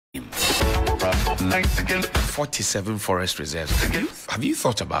47 forest reserves. Have you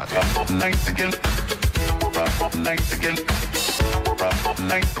thought about it?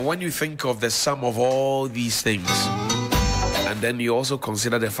 When you think of the sum of all these things, and then you also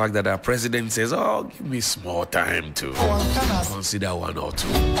consider the fact that our president says, oh, give me small time to consider one or two.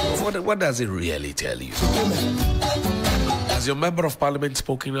 What does it really tell you? Has your member of parliament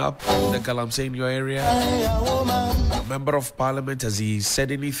spoken up, the Galamsey in your area? A member of parliament, has he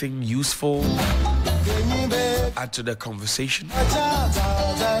said anything useful? Add to the conversation?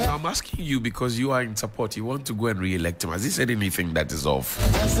 Now, I'm asking you because you are in support. You want to go and re-elect him. Has he said anything that is of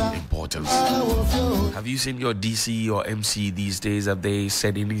importance? Have you seen your DC or MC these days? Have they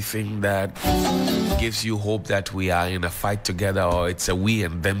said anything that gives you hope that we are in a fight together, or it's a we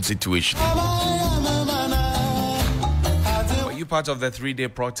and them situation? Were you part of the 3-day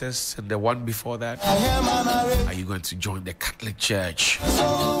protests and the one before that? Are you going to join the Catholic Church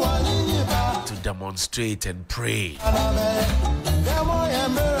to demonstrate and pray?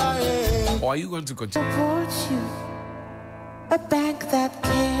 Or are you going to continue? Support you, a bank that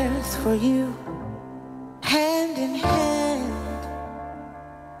cares for you. Hand in hand,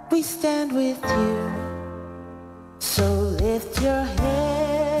 we stand with you. So lift your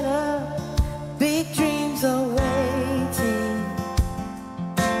head up, big dreams are waiting.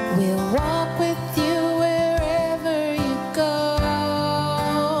 We'll walk with you wherever you go.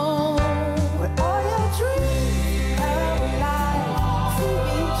 Where all your dreams are alive, to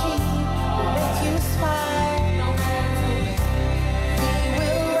be cheap, we'll make you smile. We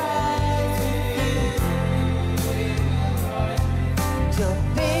will rise with you. Your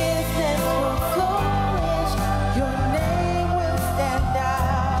business will flourish, your name will stand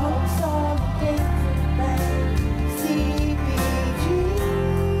out. Something like CBG,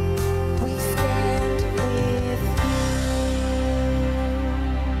 we stand with you.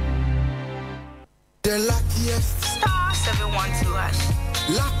 The luckiest, Star 712 hash.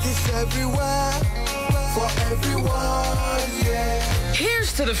 luck is everywhere, for everyone, yeah.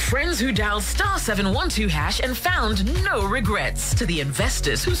 Here's to the friends who dialed star 712 hash and found no regrets. To the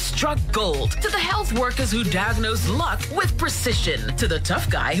investors who struck gold. To the health workers who diagnosed luck with precision. To the tough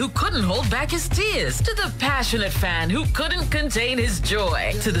guy who couldn't hold back his tears. To the passionate fan who couldn't contain his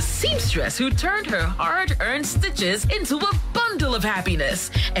joy. To the seamstress who turned her hard-earned stitches into a bundle of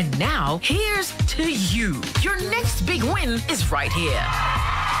happiness. And now, here's to you. Your next big win is right here.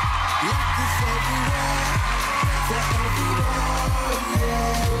 Luck is everywhere, for everyone,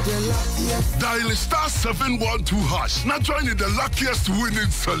 yeah. The luckiest. Dial star 712 hash. Now join in the luckiest winning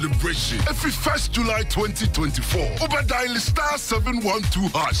celebration. Every 1st July 2024. Over dial star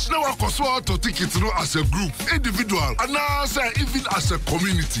 712 hash. Now I can swap to tickets as a group, individual, and now even as a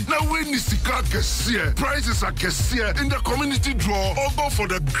community. Now when Nisika Kessie, prizes are Kessie in the community draw, or go for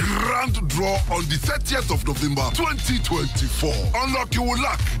the grand draw on the 30th of November 2024. Unlock your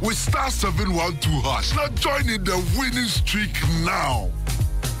luck with star 712 hash. Now join in the winning streak now.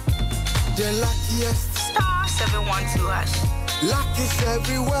 The luckiest, Star 712 hash. luck is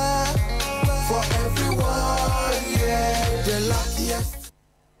everywhere, for everyone, yeah. The luckiest.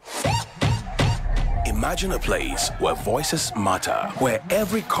 Imagine a place where voices matter, where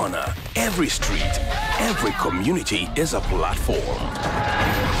every corner, every street, every community is a platform.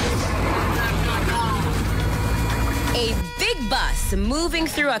 A big bus moving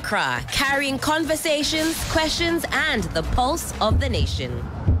through Accra, carrying conversations, questions, and the pulse of the nation.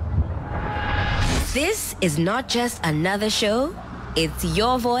 This is not just another show, it's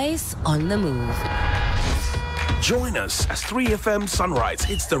your voice on the move. Join us as 3FM Sunrise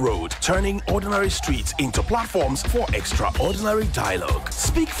hits the road, turning ordinary streets into platforms for extraordinary dialogue.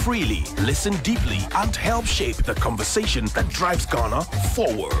 Speak freely, listen deeply, and help shape the conversation that drives Ghana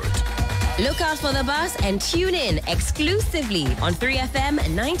forward. Look out for the bus and tune in exclusively on 3FM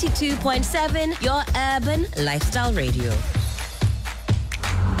 92.7, your urban lifestyle radio.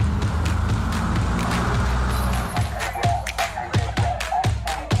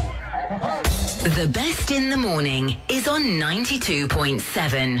 The best in the morning is on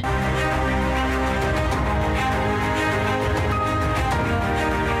 92.7.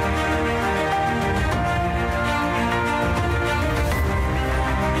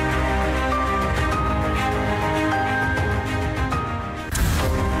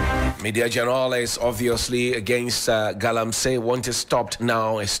 Media General is obviously against Galamsey. Want it stopped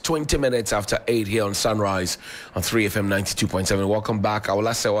now. It's 20 minutes after 8 here on Sunrise on 3FM 92.7. Welcome back.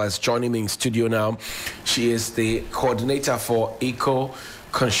 Awolasewa is joining me in studio now. She is the coordinator for ECO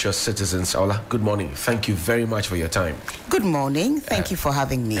Conscious citizens. Ola, good morning. Thank you very much for your time. Good morning. Thank you for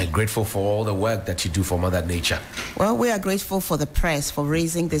having me. And grateful for all the work that you do for Mother Nature. Well, we are grateful for the press for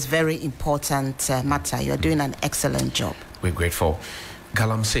raising this very important matter. You're doing an excellent job. We're grateful.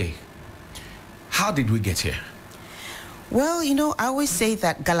 Galamsey, how did we get here? Well, you know, I always say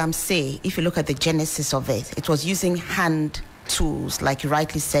that Galamsey, if you look at the genesis of it, it was using hand tools, like you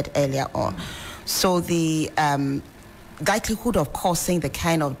rightly said earlier on. So the likelihood of causing the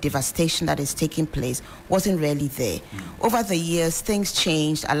kind of devastation that is taking place wasn't really there. Over the years, things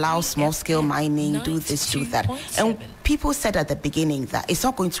changed, allow small-scale mining, do this, do that. And people said at the beginning that it's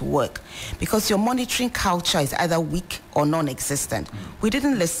not going to work because your monitoring culture is either weak or non-existent. We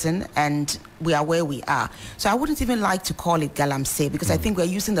didn't listen, and we are where we are. So I wouldn't even like to call it Galamsey because I think we're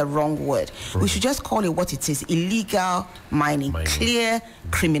using the wrong word. We should just call it what it is: illegal mining. Clear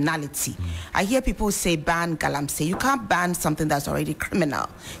criminality. I hear people say ban Galamsey. You can't ban something that's already criminal.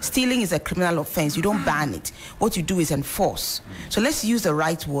 Stealing is a criminal offense. You don't ban it. What you do is enforce. So let's use the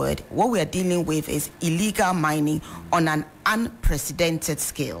right word. What we are dealing with is illegal mining on an unprecedented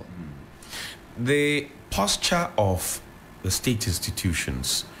scale. The posture of the state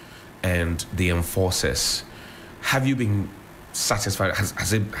institutions and the enforcers, have you been satisfied?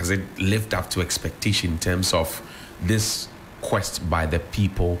 Has it lived up to expectation in terms of this quest by the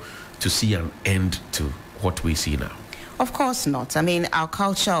people to see an end to what we see now? Of course not. I mean, our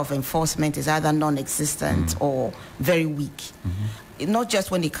culture of enforcement is either non-existent or very weak. Not just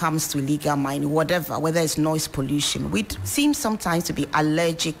when it comes to illegal mining, whatever, whether it's noise pollution. We seem sometimes to be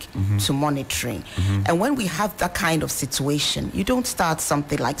allergic to monitoring. And when we have that kind of situation, you don't start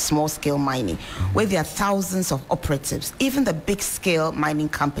something like small-scale mining, where there are thousands of operatives, even the big-scale mining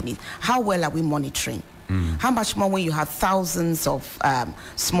companies. How well are we monitoring? How much more when you have thousands of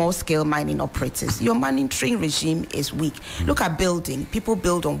small-scale mining operators? Your monitoring regime is weak. Look at building. People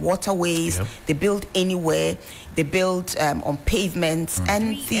build on waterways. They build anywhere. They build on pavements.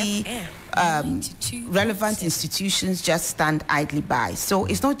 And the relevant institutions just stand idly by. So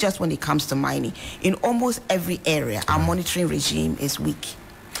it's not just when it comes to mining. In almost every area, our monitoring regime is weak.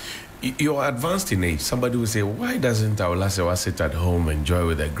 You're advanced in age. Somebody will say, why doesn't Olasewa sit at home, enjoy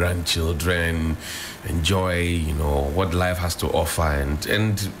with the grandchildren, enjoy, you know, what life has to offer,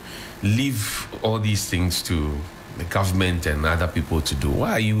 and leave all these things to the government and other people to do?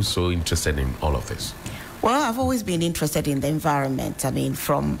 Why are you so interested in all of this? Well, I've always been interested in the environment. I mean,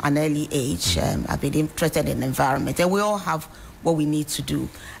 from an early age, I've been interested in the environment. And we all have what we need to do.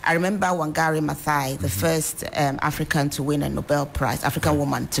 I remember Wangari Maathai, the first African to win a Nobel Prize, African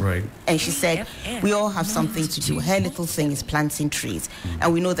woman, and she said, we all have something to do. Her little thing is planting trees.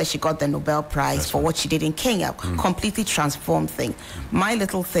 And we know that she got the Nobel Prize for what she did in Kenya, completely transformed things. My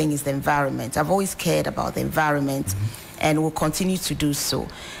little thing is the environment. I've always cared about the environment and will continue to do so.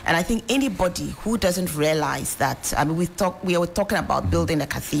 And I think anybody who doesn't realize that, I mean, we were talking about building a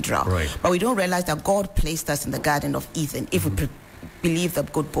cathedral, but we don't realize that God placed us in the Garden of Eden, if we believe the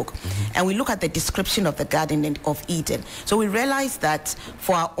good book. And we look at the description of the Garden of Eden. So we realize that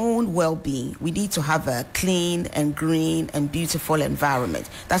for our own well-being, we need to have a clean and green and beautiful environment.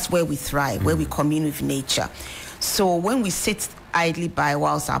 That's where we thrive, where we commune with nature. So when we sit idly by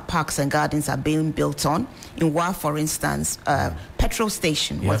whilst our parks and gardens are being built on, in Wa, for instance, petrol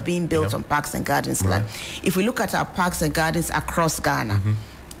station was being built on parks and gardens land. If we look at our parks and gardens across Ghana,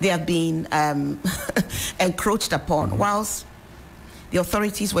 they have been encroached upon, whilst the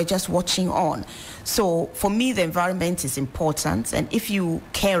authorities were just watching on. So for me, the environment is important. And if you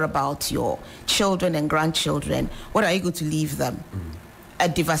care about your children and grandchildren, what are you going to leave them? A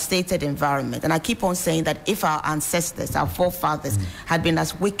devastated environment. And I keep on saying that if our ancestors, our forefathers, had been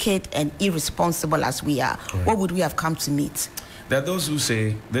as wicked and irresponsible as we are, what would we have come to meet? There are those who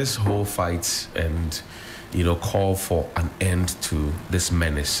say this whole fight and, you know, call for an end to this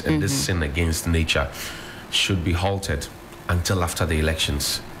menace and this sin against nature should be halted until after the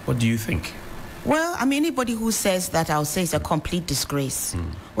elections. What do you think? Well, I mean, anybody who says that, I'll say it's a complete disgrace.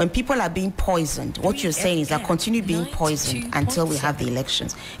 When people are being poisoned, what you're saying is that continue being poisoned until we have the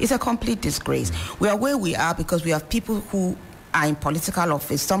elections. It's a complete disgrace. We are where we are because we have people who are in political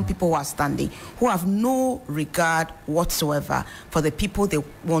office, some people who are standing, who have no regard whatsoever for the people they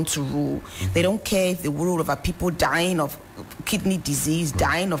want to rule. They don't care if they rule over people dying of kidney disease,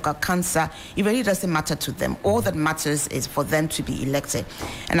 dying of cancer. It really doesn't matter to them. All that matters is for them to be elected.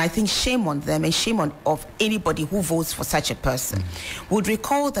 And I think shame on them and shame on of anybody who votes for such a person. Would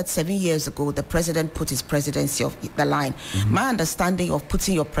recall that 7 years ago, the president put his presidency on the line. My understanding of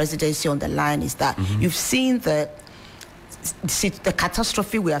putting your presidency on the line is that you've seen the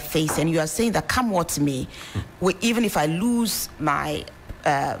catastrophe we are facing. You are saying that come what may, even if I lose my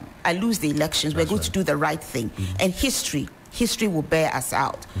I lose the elections, we're going to do the right thing. And history will bear us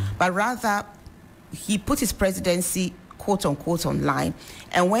out. But rather, he put his presidency, quote unquote, online.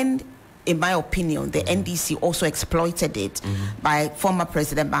 And when, in my opinion, the NDC also exploited it by former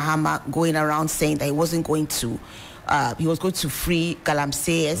President Mahama going around saying that he wasn't going to he was going to free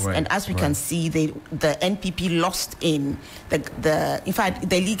Galamsey, and as we can see, the NPP lost in the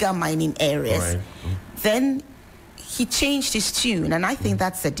illegal mining areas. Then he changed his tune, and I think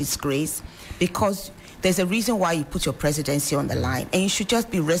that's a disgrace, because there's a reason why you put your presidency on the line, and you should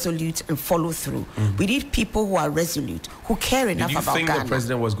just be resolute and follow through. We need people who are resolute, who care enough about Ghana. Did you think the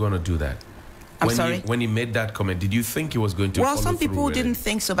president was going to do that? When he made that comment, did you think he was going to follow through? Well, some people didn't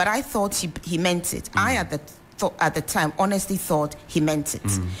think so, but I thought he meant it. I, at the time, honestly thought he meant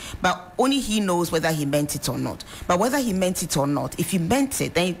it. But only he knows whether he meant it or not. But whether he meant it or not, if he meant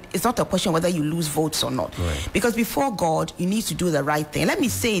it, then it's not a question whether you lose votes or not. Because before God, you need to do the right thing. Let me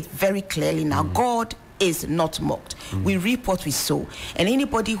say it very clearly now. God is not mocked. We reap what we sow. And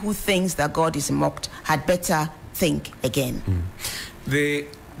anybody who thinks that God is mocked had better think again. The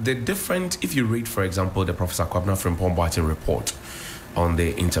different, if you read, for example, the Professor Kwabena Frimpong Boateng report on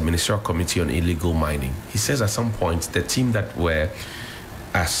the Interministerial Committee on Illegal Mining, he says at some point the team that were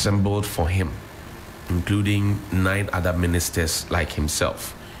assembled for him, including 9 other ministers like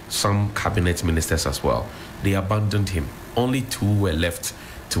himself, some cabinet ministers as well, they abandoned him. Only 2 were left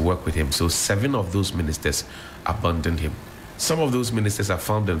to work with him. So 7 of those ministers abandoned him. Some of those ministers have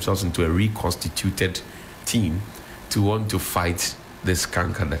found themselves into a reconstituted team to want to fight this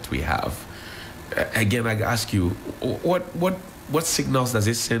canker that we have. Again, I ask you, what signals does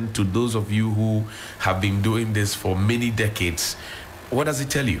it send to those of you who have been doing this for many decades? What does it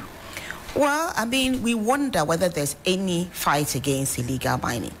tell you? Well, I mean, we wonder whether there's any fight against illegal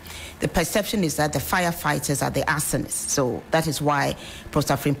mining. The perception is that the firefighters are the arsonists. So that is why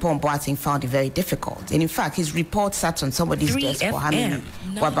Professor Frimpong Boateng found it very difficult. And in fact, his report sat on somebody's desk for how many?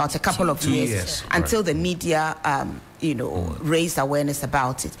 For about a couple of years. Until the media raised awareness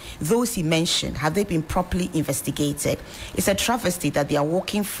about it. Those he mentioned, have they been properly investigated? It's a travesty that they are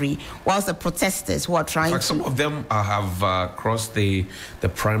walking free, whilst the protesters who are trying to... Some of them have crossed the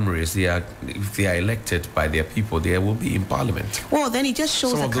primaries. If they are elected by their people, they will be in parliament. Well, then it just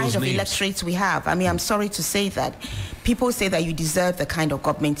shows the kind of electorate we have. I mean, I'm sorry to say that. People say that you deserve the kind of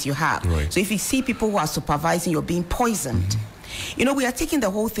government you have. So if you see people who are supervising, you're being poisoned. We are taking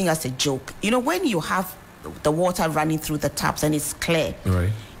the whole thing as a joke. When you have the water running through the taps and it's clear,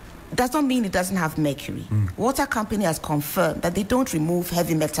 does not mean it doesn't have mercury. Water company has confirmed that they don't remove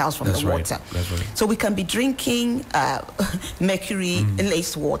heavy metals from the water. So we can be drinking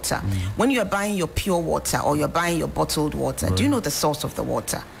mercury-laced water. When you're buying your pure water or you're buying your bottled water, do you know the source of the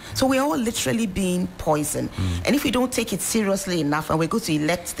water? So we're all literally being poisoned. And if we don't take it seriously enough and we're going to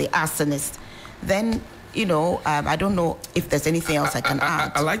elect the arsonist, then I don't know if there's anything else I can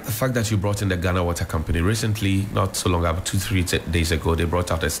add. I like the fact that you brought in the Ghana Water Company. Recently, not so long ago, 2-3 days ago, they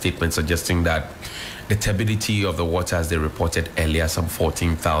brought out a statement suggesting that the turbidity of the water, as they reported earlier, some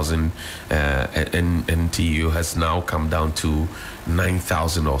 14,000 NTU, has now come down to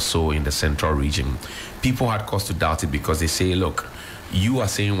 9,000 or so in the central region. People had cause to doubt it because they say, look, you are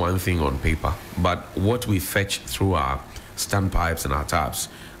saying one thing on paper, but what we fetch through our standpipes and our taps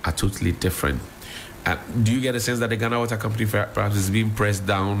are totally different. Do you get a sense that the Ghana Water Company perhaps is being pressed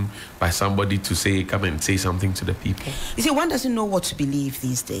down by somebody to say, come and say something to the people? You see, one doesn't know what to believe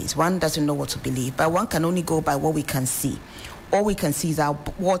these days. One doesn't know what to believe, but one can only go by what we can see. All we can see is our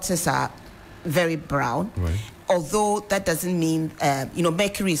waters are very brown. Although that doesn't mean,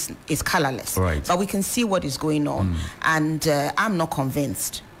 mercury is colorless. But we can see what is going on. And I'm not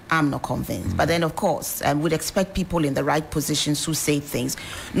convinced. But then, of course, we'd expect people in the right positions who say things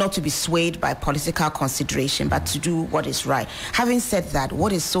not to be swayed by political consideration, but to do what is right. Having said that,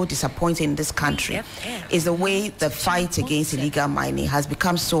 what is so disappointing in this country is the way the fight against illegal mining has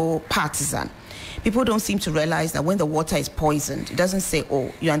become so partisan. People don't seem to realize that when the water is poisoned, it doesn't say,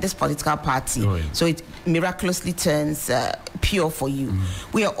 oh, you're in this political party, so it miraculously turns pure for you.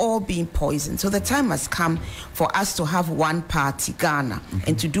 We are all being poisoned. So the time has come for us to have one party, Ghana,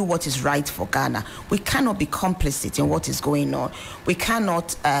 and to do what is right for Ghana. We cannot be complicit in what is going on. We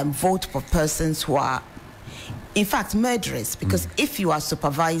cannot vote for persons who are, in fact, murderers, because if you are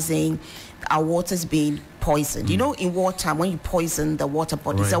supervising our waters being poisoned, in wartime, when you poison the water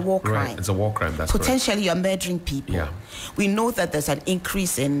body, it's a war crime. It's a war crime, that's potentially you're murdering people. We know that there's an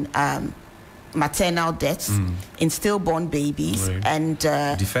increase in maternal deaths, in stillborn babies, and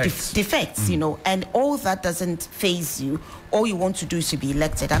defects, and all that doesn't faze you. All you want to do is to be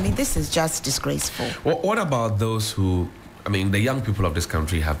elected. I mean, this is just disgraceful. What about those who I mean, the young people of this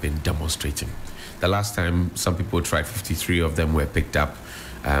country have been demonstrating. The last time some people tried, 53 of them were picked up.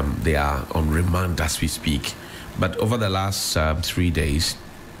 They are on remand as we speak. But over the last 3 days,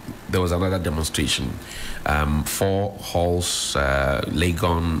 there was another demonstration. 4 halls,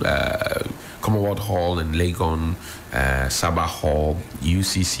 Legon, Commonwealth Hall and Legon, Sabah Hall,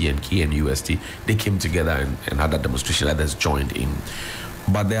 UCC and KNUST, they came together and had a demonstration. Others joined in.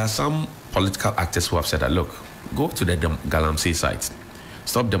 But there are some political actors who have said that, look, go to the Galamsey site.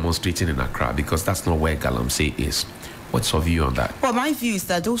 Stop demonstrating in Accra because that's not where Galamsey is. What's your view on that? Well, my view is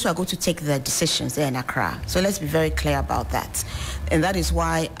that those who are going to take the decisions there in Accra. So let's be very clear about that. And that is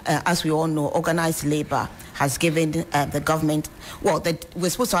why, as we all know, organized labor has given the government, well, we're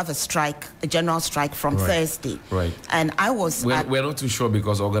supposed to have a general strike from Thursday. Right. And I was... We're not too sure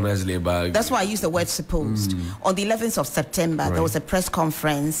because organized labor... That's why I use the word supposed. On the 11th of September, there was a press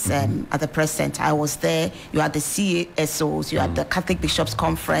conference at the press center. I was there. You had the CSOs, you had the Catholic Bishops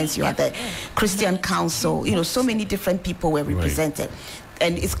Conference, you had the Christian Council. You know, so many different people were represented.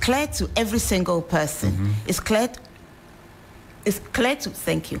 And it's clear to every single person. It's clear to It's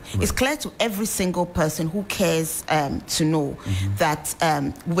clear to every single person who cares to know that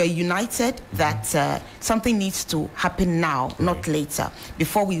we're united, that something needs to happen now, not later,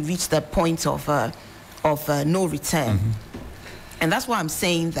 before we reach the point of no return. And that's why I'm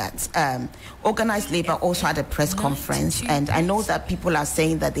saying that organized labor also had a press conference, and I know that people are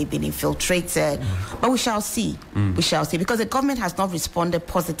saying that they've been infiltrated, but we shall see. We shall see, because the government has not responded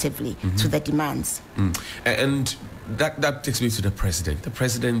positively to the demands. And that takes me to the president. The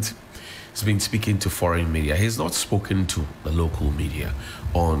president has been speaking to foreign media. He's not spoken to the local media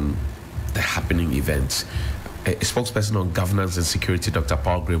on the happening events. A spokesperson on governance and security, Dr.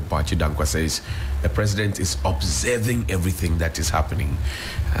 Paul Bachi Dankwa, says the president is observing everything that is happening.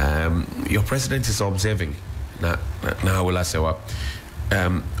 Your president is observing. Now will I say what?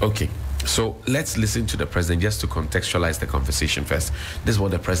 Okay. So let's listen to the president just to contextualize the conversation first. This is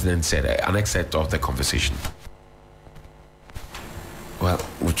what the president said, an excerpt of the conversation. Well,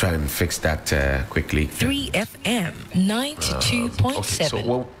 we'll try and fix that quickly. 3FM 92.7. Okay,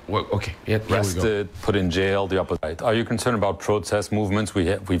 so okay, yeah, arrested, put in jail, the opposite. Are you concerned about protest movements?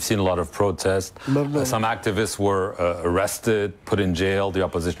 We've seen a lot of protests. Some activists were arrested, put in jail. The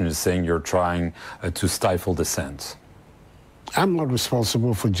opposition is saying you're trying to stifle dissent. I'm not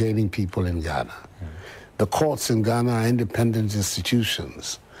responsible for jailing people in Ghana. The courts in Ghana are independent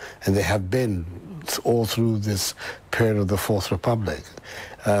institutions, and they have been all through this period of the Fourth Republic.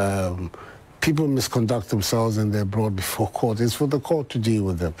 People misconduct themselves and they're brought before court. It's for the court to deal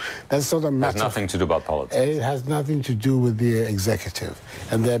with them. That's not a matter. It has nothing to do about politics. It has nothing to do with the executive.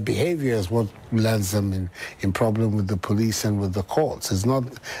 And their behavior is what lands them in problem with the police and with the courts. It's not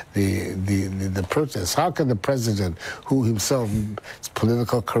the protests. How can the president, who himself, his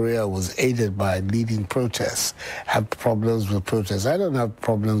political career was aided by leading protests, have problems with protests? I don't have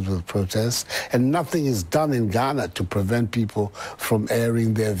problems with protests. And nothing is done in Ghana to prevent people from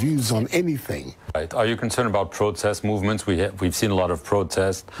airing their views on anything. Right. Are you concerned about protest movements? We've seen a lot of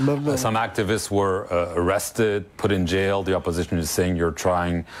protests. Some activists were arrested, put in jail. The opposition is saying you're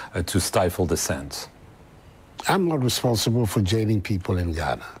trying to stifle dissent. I'm not responsible for jailing people in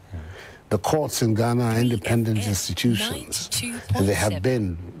Ghana. The courts in Ghana are independent institutions, and they have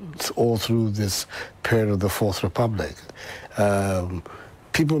been all through this period of the Fourth Republic.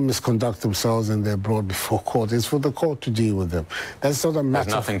 People misconduct themselves and they're brought before court. It's for the court to deal with them. That's not a matter.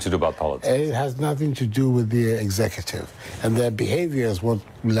 It has nothing to do about politics. It has nothing to do with the executive. And their behavior is what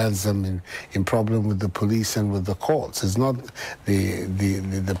lands them in problem with the police and with the courts. It's not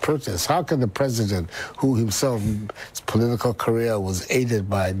the protests. How can the president, who himself, his political career was aided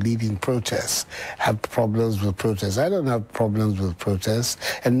by leading protests, have problems with protests? I don't have problems with protests.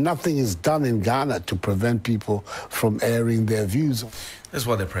 And nothing is done in Ghana to prevent people from airing their views. That's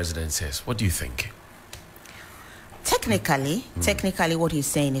what the president says. What do you think? Technically, what he's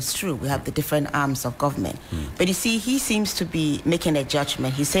saying is true. We have the different arms of government. But you see, he seems to be making a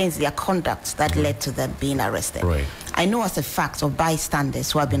judgment. He's saying it's their conduct that led to them being arrested. Right. I know as a fact of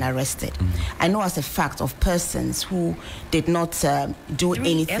bystanders who have been arrested. I know as a fact of persons who did not do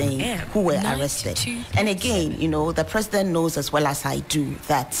anything who were arrested. And again, you know, the president knows as well as I do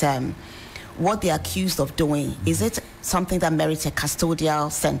that what they're accused of doing, is it something that merits a custodial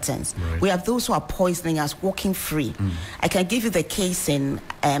sentence? We have those who are poisoning us, walking free. I can give you the case in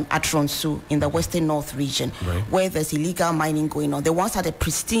Atronsu in the Western North region, where there's illegal mining going on. They once had a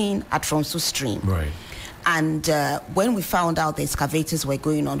pristine Atronsu stream. And when we found out the excavators were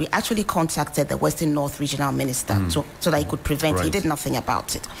going on, we actually contacted the Western North Regional Minister so that he could prevent it. He did nothing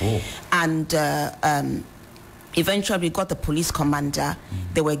about it. And Eventually, we got the police commander.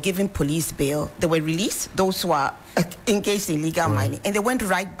 They were given police bail. They were released, those who are engaged in illegal mining, and they went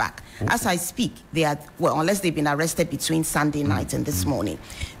right back. As I speak, they are, well, unless they've been arrested between Sunday night and this morning,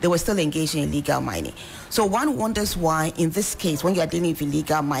 they were still engaged in illegal mining. So one wonders why, in this case, when you are dealing with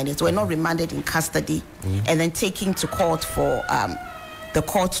illegal miners, they were not remanded in custody and then taken to court for the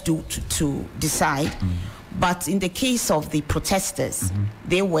court to decide. But in the case of the protesters,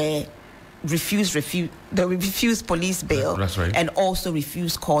 they were refused police bail. That's right. And also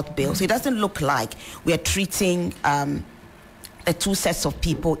refused court bail. So it doesn't look like we are treating the two sets of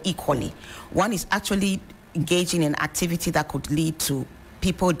people equally. One is actually engaging in activity that could lead to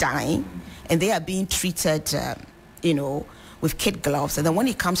people dying, and they are being treated, with kid gloves. And then when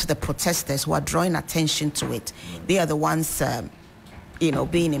it comes to the protesters who are drawing attention to it, they are the ones,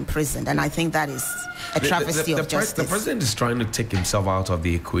 being imprisoned. And I think that is a travesty of justice. The president is trying to take himself out of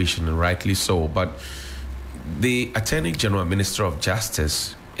the equation, and rightly so. But the Attorney General, Minister of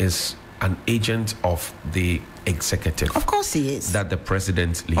Justice, is an agent of the executive. Of course he is. That the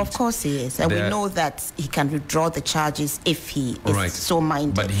president leads. Of course he is. And we know that he can withdraw the charges if he is so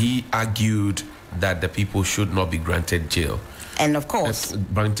minded. But he argued that the people should not be granted jail. And of course.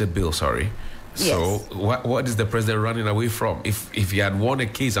 Granted bail, sorry. Yes. So what is the president running away from? If he had won a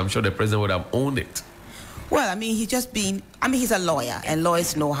case, I'm sure the president would have owned it. Well, I mean, he's a lawyer, and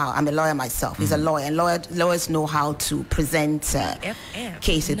lawyers know how. I'm a lawyer myself. He's a lawyer, and lawyers know how to present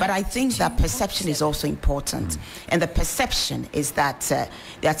cases. But I think that perception is also important. And the perception is that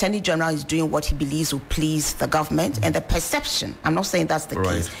the Attorney General is doing what he believes will please the government. And the perception, I'm not saying that's the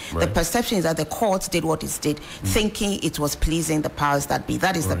case. The perception is that the court did what it did, thinking it was pleasing the powers that be.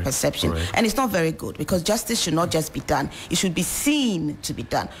 That is the perception. And it's not very good, because justice should not just be done. It should be seen to be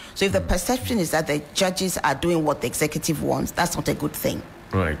done. So if the perception is that the judges are doing what the executive wants, that's not a good thing.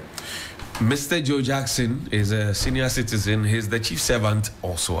 Right. Mr. Joe Jackson is a senior citizen. He's the chief servant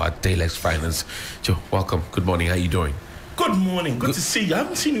also at Telex Finance. Joe, welcome. Good morning. How are you doing? Good morning. Good to see you. I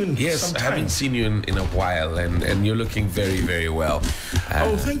haven't seen you in some time. I haven't seen you in a while, and you're looking very, very well.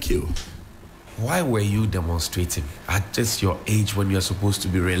 Thank you. Why were you demonstrating at just your age, when you're supposed to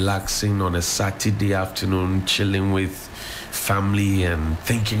be relaxing on a Saturday afternoon, chilling with family and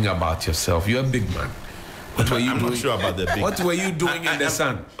thinking about yourself? You're a big man. What were you doing? Not sure about the big. What were you doing in the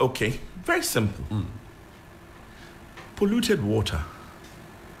sun? Okay, very simple. Polluted water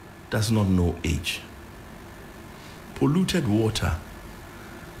does not know age. Polluted water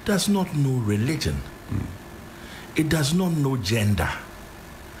does not know religion. It does not know gender.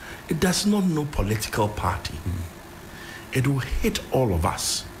 It does not know political party. It will hit all of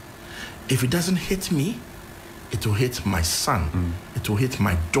us. If it doesn't hit me, it will hit my son. It will hit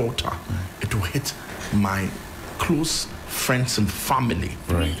my daughter. It will hit my close friends and family.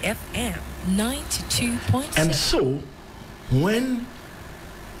 3FM 92.7. And so, when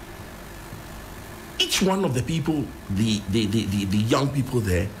each one of the people, the young people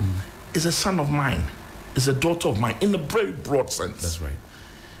there, is a son of mine, is a daughter of mine, in a very broad sense. That's right.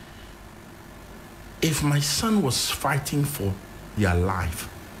 If my son was fighting for their life,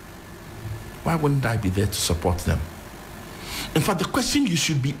 why wouldn't I be there to support them? In fact, the question you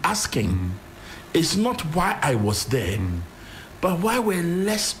should be asking is not why I was there, but why were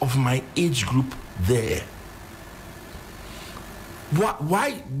less of my age group there?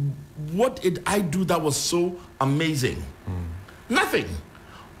 What did I do that was so amazing? Nothing.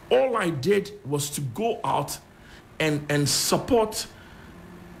 All I did was to go out and support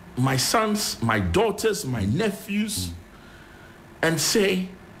my sons, my daughters, my nephews, and say,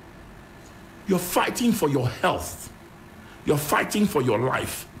 you're fighting for your health. You're fighting for your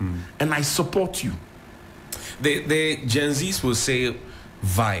life. And I support you. The Gen Zs will say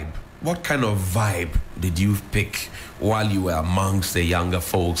vibe. What kind of vibe did you pick while you were amongst the younger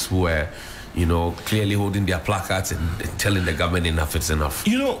folks who were, clearly holding their placards and telling the government enough is enough?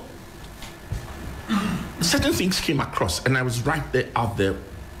 Certain things came across, and I was right there, out there.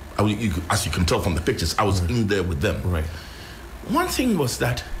 As you can tell from the pictures, I was in there with them. Right. One thing was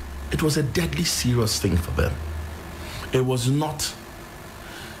that it was a deadly serious thing for them. It was not,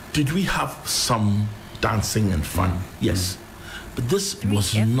 did we have some dancing and fun? Yes. But this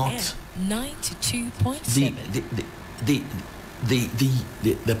was not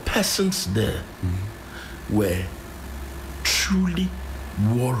 92.7. The persons there were truly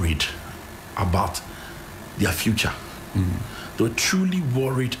worried about their future. They were truly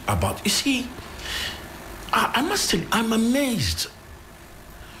worried about, you see, I must tell you, I'm amazed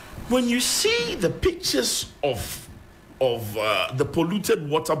when you see the pictures of the polluted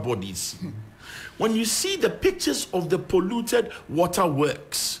water bodies, when you see the pictures of the polluted water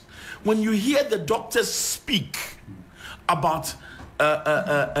works, when you hear the doctors speak about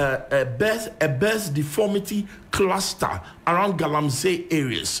a birth deformity cluster around Galamsey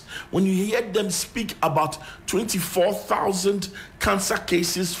areas, when you hear them speak about 24,000 cancer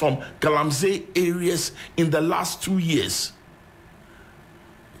cases from Galamsey areas in the last 2 years,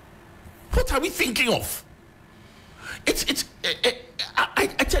 what are we thinking of?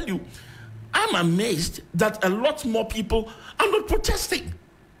 I tell you, I'm amazed that a lot more people are not protesting.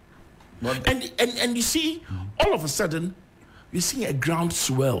 And you see, all of a sudden, you're seeing a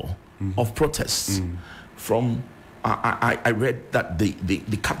groundswell of protests from. I read that the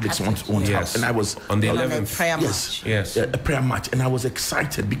Catholics want to have, and I was on the 11th prayer yes, march. yes, a prayer march, and I was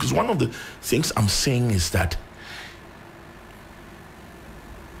excited because one of the things I'm saying is that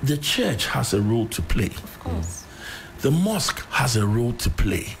the church has a role to play. Of course. The mosque has a role to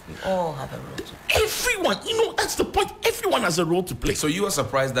play. We all have a role to play. Everyone, that's the point. Everyone has a role to play. So you are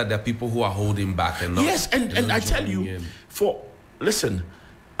surprised that there are people who are holding back and not. Yes, and I tell you, listen,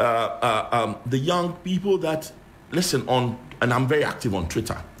 the young people that listen on, and I'm very active on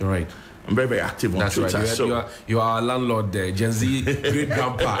Twitter. Right. I'm very, very active on That's Twitter. Right. So You are a landlord there, Gen Z great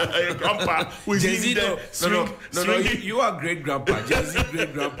grandpa. Grandpa, who is Gen Z, no, swinging. you are great grandpa, Gen Z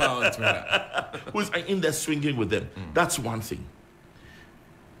great grandpa on Twitter. Who's in there swinging with them. That's one thing.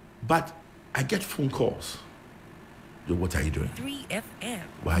 But I get phone calls. Yo, what are you doing? 3FM.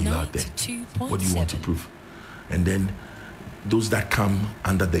 Why are you out there? What do you want to prove? And then those that come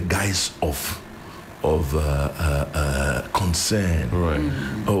under the guise of concern. Right.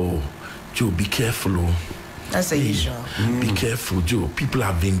 Oh, Joe, be careful. Oh. That's the usual. Be careful, Joe. People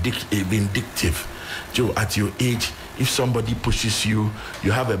are vindictive. Joe, at your age, if somebody pushes you,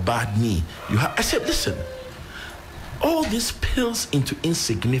 you have a bad knee. I said, listen, all this pales into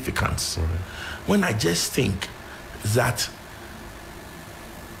insignificance when I just think that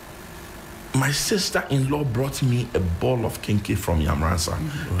my sister-in-law brought me a ball of kinky from Yamransa,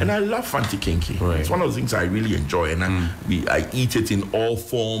 and I love Fanti kinky. It's one of the things I really enjoy, and I eat it in all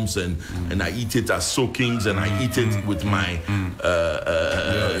forms, and I eat it as soakings, and I eat it with my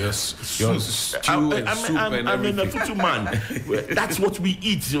stew and soup and I'm in a futu man. That's what we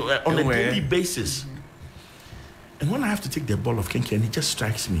eat on a daily basis. And when I have to take the ball of kinky, and it just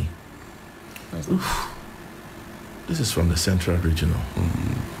strikes me. Oof, this is from the Central Regional.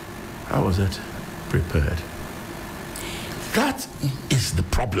 How was it prepared? That is the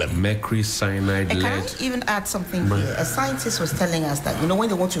problem. Mercury cyanide And lead. can I even add something here? A scientist was telling us that, when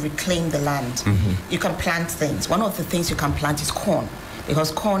they want to reclaim the land, you can plant things. One of the things you can plant is corn,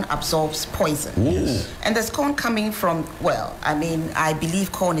 because corn absorbs poison. Yes. And there's corn coming from, I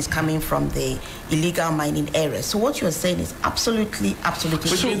believe corn is coming from the illegal mining areas. So what you're saying is absolutely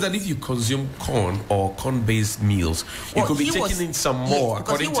Which true. means that if you consume corn or corn-based meals, you could be taking in some more,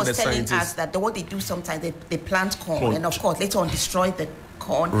 according to the Because he was telling scientists. us that what they do sometimes, they plant corn, and of course later on destroy the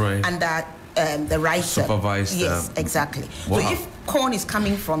corn under the right supervised. Yes, exactly. Wow. So if corn is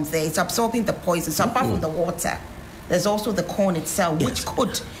coming from there, it's absorbing the poison. So apart from the water, there's also the corn itself, which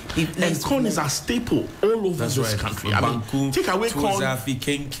could be And placed. corn is a staple all over this country. I mean, take away corn,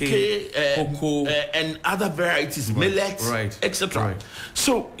 cocoa, and other varieties, millet, etc.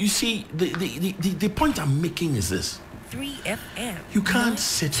 So you see, the point I'm making is this: 3FM. you can't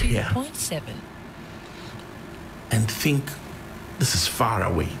sit here 2.7. and think this is far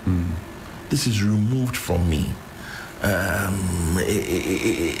away. This is removed from me,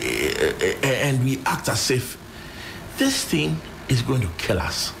 and we act as if this thing is going to kill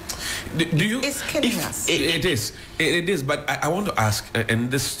us. It's killing us. It is. But I want to ask,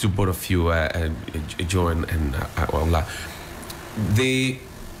 and this is to both of you, Joe and Ola.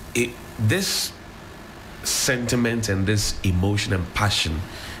 This sentiment and this emotion and passion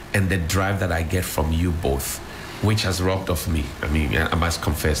and the drive that I get from you both, which has rubbed off me. I mean, I must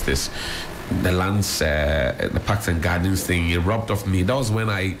confess this. The lands, the parks and gardens thing, it rubbed off me. That was when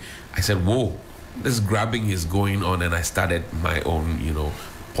I said, whoa, this grabbing is going on, and I started my own,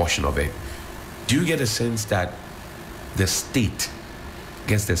 portion of it. Do you get a sense that the state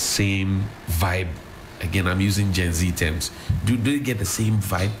gets the same vibe? Again, I'm using Gen Z terms. Do you get the same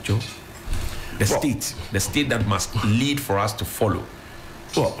vibe, Joe? The state that must lead for us to follow.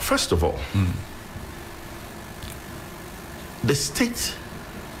 Well, first of all, the state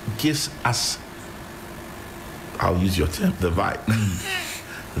gives us, I'll use your term, the vibe,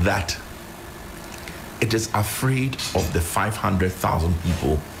 that it is afraid of the 500,000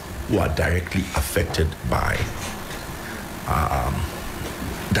 people who are directly affected by,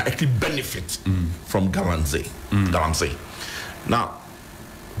 directly benefit from Galamsey. Now,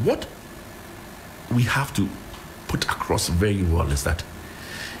 what we have to put across very well is that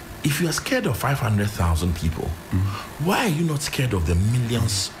if you are scared of 500,000 people, why are you not scared of the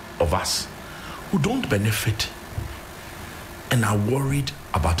millions of us who don't benefit and are worried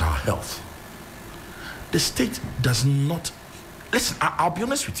about our health? The state does not... Listen, I'll be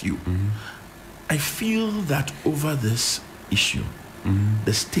honest with you. I feel that over this issue,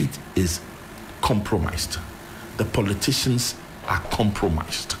 the state is compromised. The politicians are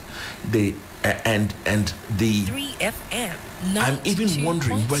compromised. They and the 3FM. I'm even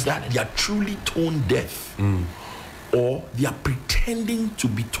wondering whether they are truly tone deaf or they are pretending to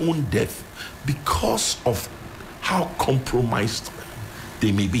be tone deaf because of how compromised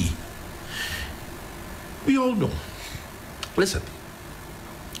they may be. We all know. Listen,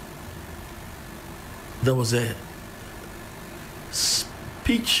 there was a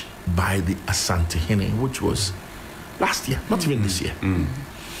speech by the Asantehene, which was last year, not even this year,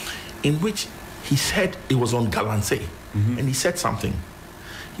 in which he said, it was on Galamsey, and he said something.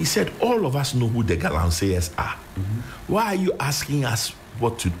 He said, all of us know who the Galamseyers are. Why are you asking us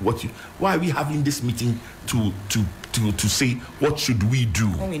why are we having this meeting to say what should we do?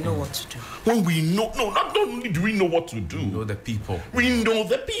 When we know what to do. When we know, not only do we know what to do. We know the people. We know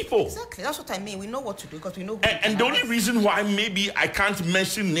the people. Exactly, that's what I mean. We know what to do because we know who And the only reason why maybe I can't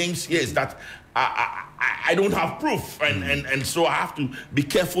mention names here is that I don't have proof, and so I have to be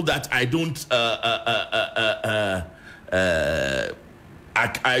careful that I don't I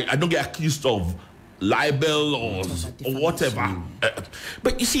don't get accused of libel or whatever.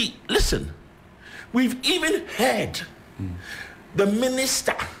 But you see, listen, we've even heard the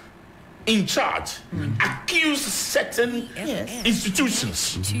minister in charge accuse certain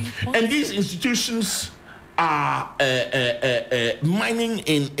institutions, and these institutions are mining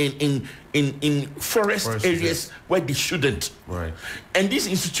in forest areas where they shouldn't. Right. And these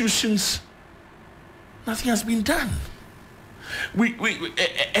institutions, nothing has been done.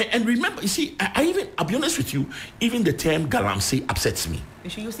 And remember, you see, I'll be honest with you, even the term Galamsey upsets me. We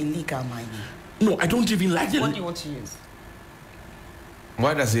should use illegal mining. No, I don't even like it. What do you want to use?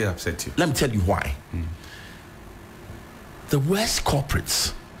 Why does it upset you? Let me tell you why. The worst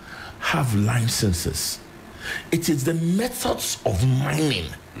corporates have licenses. It is the methods of mining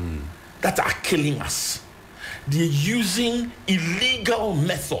that are killing us. They're using illegal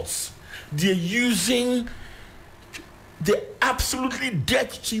methods. They're using the absolutely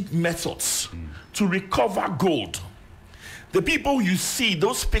dead cheap methods to recover gold. The people you see,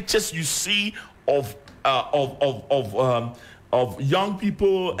 those pictures you see of young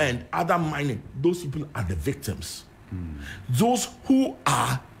people and other mining, those people are the victims. Those who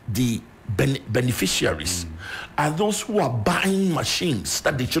are the beneficiaries are those who are buying machines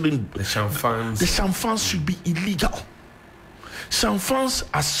that they shouldn't. The chamfans. The chamfans should be illegal. Chamfans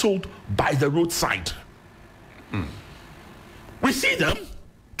are sold by the roadside. We see them.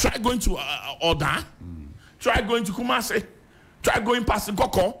 Try going to Oda. Try going to Kumasi. Try going past the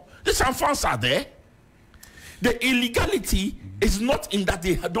Koko. The chamfans are there. The illegality is not in that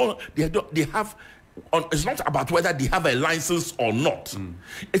they have. It's not about whether they have a license or not.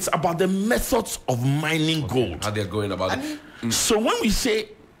 It's about the methods of mining gold. How they're going about it. So when we say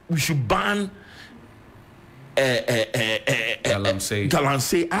we should ban Galamsey,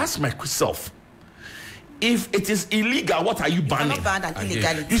 I ask myself, if it is illegal, what are you banning? You cannot ban an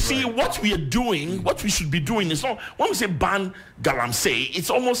illegality. You see, what we are doing, what we should be doing is not, when we say ban Galamsey, it's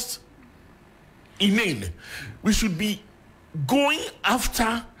almost inane. We should be going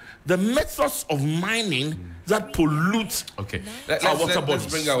after the methods of mining that pollute our water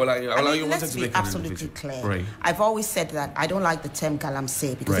bodies. Let's be absolutely clear. Right. I've always said that I don't like the term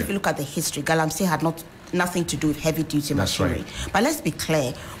Galamsey because if you look at the history, Galamsey had nothing to do with heavy duty machinery. But let's be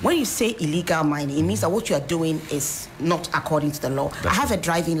clear, when you say illegal mining, it means that what you are doing is not according to the law. I have a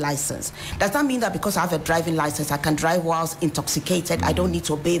driving license. Does that mean that because I have a driving license I can drive whilst intoxicated? I don't need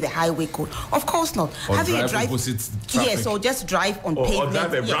to obey the highway code? Of course not. Or having drive opposite traffic. Yes, or just drive on pavement. Or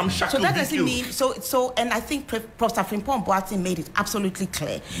drive a ramshackle So that doesn't mean so and I think Professor Frimpong Boateng made it absolutely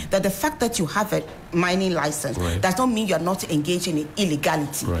clear that the fact that you have a mining license does not mean you are not engaging in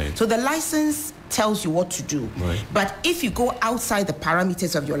illegality. So the license tells you what to do. But if you go outside the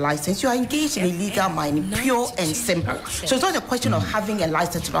parameters of your license, you are engaged in illegal mining, pure and simple. So it's not a question of having a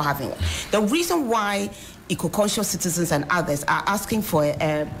license or not having one. The reason why eco-conscious citizens and others are asking for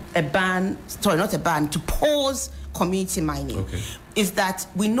a ban, sorry, not a ban, to pause community mining is that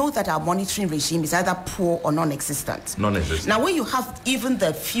we know that our monitoring regime is either poor or non-existent. Now, when you have even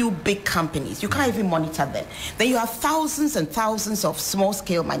the few big companies, you can't even monitor them. Then you have thousands and thousands of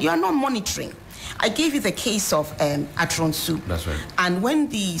small-scale mining. You are not monitoring. I gave you the case of Atronsu. That's right. And when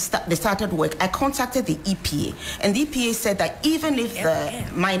they started work, I contacted the EPA. And the EPA said that even if the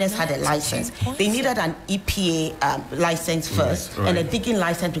miners had a license, they needed an EPA license first and a digging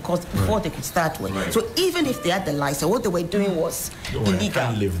license before they could start work. Right. So even if they had the license, what they were doing was illegal. I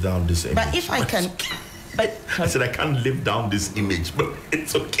can't live down this image. But if I can... But I said I can't live down this image, but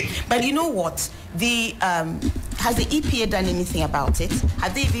it's okay. But you know what? Has the EPA done anything about it?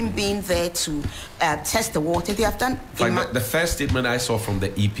 Have they even been there to test the water? They have done. Like the first statement I saw from the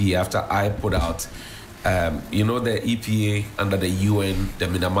EPA after I put out, the EPA under the UN, the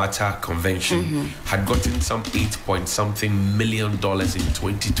Minamata Convention, had gotten some $8-point-something million in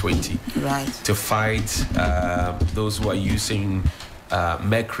 2020 to fight those who are using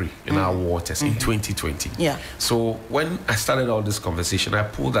mercury in our waters in 2020. Yeah. So when I started all this conversation, I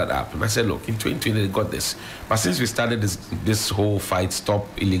pulled that up and I said, look, in 2020 they got this. But since we started this whole fight, stop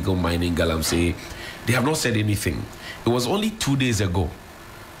illegal mining Galamsey, they have not said anything. It was only 2 days ago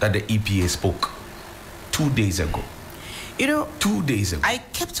that the EPA spoke. 2 days ago. 2 days ago. I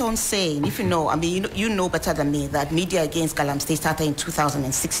kept on saying, if you know, I mean, you know better than me that media against Galamsey started in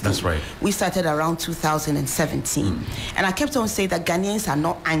 2016. That's right. We started around 2017. And I kept on saying that Ghanaians are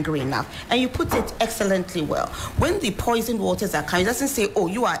not angry enough. And you put it excellently well. When the poisoned waters are coming, it doesn't say, oh,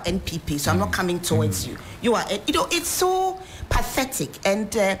 you are NPP, so I'm not coming towards you. You are, it's so pathetic.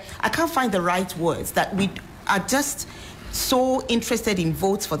 And I can't find the right words that we are just so interested in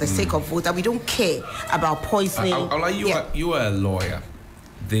votes for the sake of votes that we don't care about poisoning. You are a lawyer.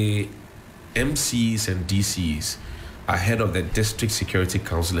 The MCs and DCs are head of the District Security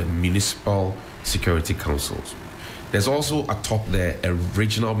Council and Municipal Security Councils. There's also atop there a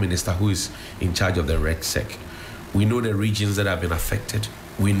regional minister who is in charge of the RegSec. We know the regions that have been affected.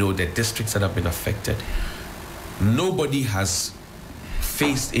 We know the districts that have been affected. Nobody has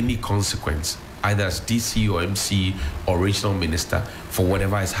faced any consequence, either as DC or MC or regional minister, for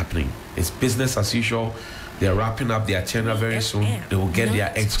whatever is happening. It's business as usual. They're wrapping up their tenure very soon. They will get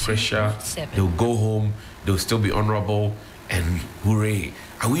their ex gratia. They'll go home. They'll still be honorable. And hooray.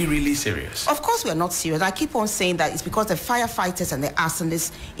 Are we really serious? Of course we are not serious. I keep on saying that it's because the firefighters and the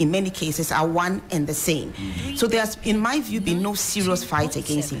arsonists in many cases are one and the same. So there's, in my view, been no serious fight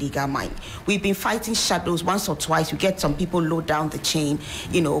against illegal mining. We've been fighting shadows once or twice. You get some people low down the chain,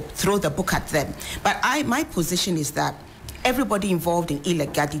 throw the book at them. But my position is that everybody involved in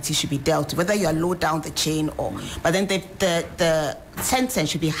illegality should be dealt with, whether you are low down the chain or... But then the sentence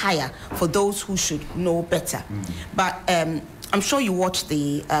should be higher for those who should know better. But I'm sure you watched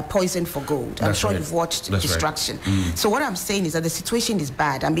the Poison for Gold. I'm sure you've watched Distraction. So what I'm saying is that the situation is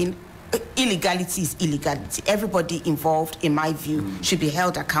bad. I mean, illegality is illegality. Everybody involved, in my view, should be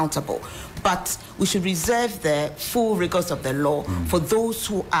held accountable. But we should reserve the full rigors of the law for those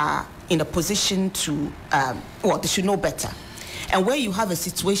who are in a position to, they should know better. And where you have a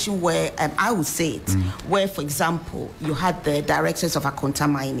situation where, I would say it, where, for example, you had the directors of Akonta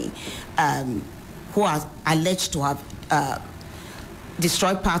Mining who are alleged to have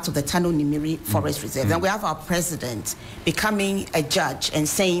destroyed parts of the Tano Nimiri Forest Reserve. And we have our president becoming a judge and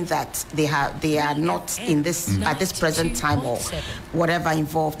saying that they are not in this at this present time or whatever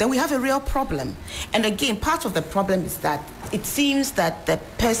involved. Then we have a real problem. And again, part of the problem is that it seems that the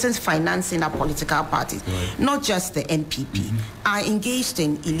persons financing our political parties, not just the NPP, are engaged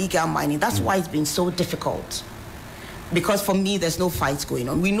in illegal mining. That's why it's been so difficult. Because for me, there's no fights going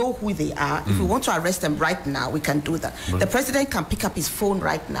on. We know who they are. If we want to arrest them right now, we can do that. The president can pick up his phone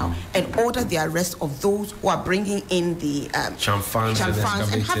right now and order the arrest of those who are bringing in the chamfans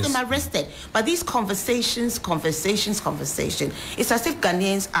and have them arrested. But these conversations, it's as if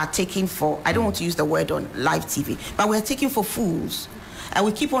Ghanaians are taking for, I don't want to use the word on live TV, but we're taking for fools. And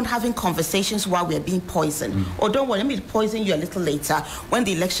we keep on having conversations while we're being poisoned. Or don't worry, let me poison you a little later. When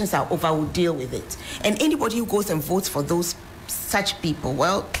the elections are over, we'll deal with it. And anybody who goes and votes for such people,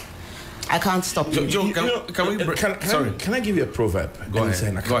 well, I can't stop you. Joe, can I give you a proverb? Go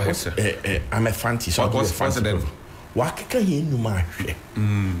ahead, sir. I'm a fancy, so I'll give you a fancy proverb.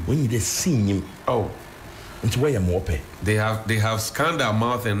 When you see him, it's where you're more pay. They have scanned our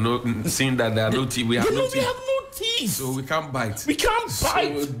mouth and seen that there are no teeth. We have no teeth. So we can't bite. We can't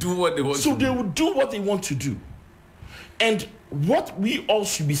bite. So do what they want to do. So they will do what they want to do. And what we all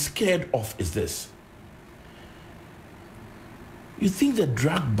should be scared of is this. You think that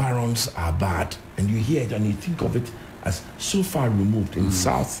drug barons are bad, and you hear it and you think of it as so far removed in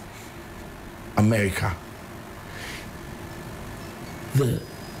South America.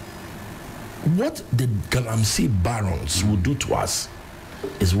 What the Galamsey barons will do to us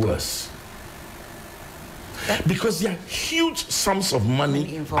is worse. because there are huge sums of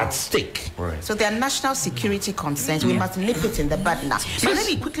money involved at stake. Right. So there are national security concerns. We must nip it in the bud now. But let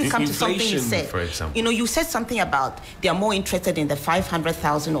me quickly come to something you Inflation, said. for example. You know, you said something about they are more interested in the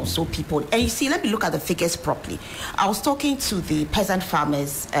 500,000 or so people. And you see, let me look at the figures properly. I was talking to the Peasant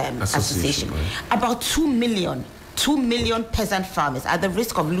Farmers Association. Right. About 2 million peasant farmers are at the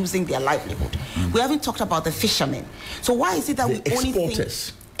risk of losing their livelihood. We haven't talked about the fishermen. So why is it that The we only exporters.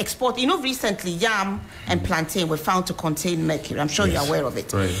 think export? You know, recently yam and plantain were found to contain mercury. I'm sure you're aware of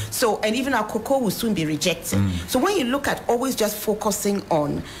it. Right. So, and even our cocoa will soon be rejected. So when you look at always just focusing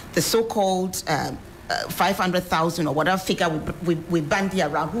on the so-called 500,000 or whatever figure we bandy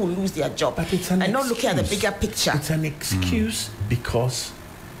around who will lose their job, But it's an and not looking at the excuse. bigger picture. It's an excuse because,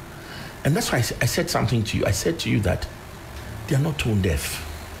 and that's why I said something to you. I said to you that they are not tone deaf.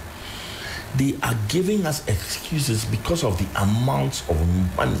 They are giving us excuses because of the amounts of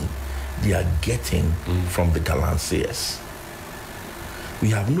money they are getting from the Galamseyers. We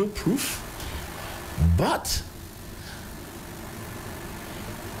have no proof, but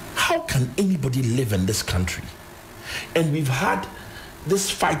how can anybody live in this country? And we've had this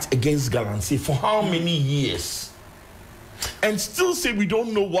fight against Galamsey for how many years? And still say we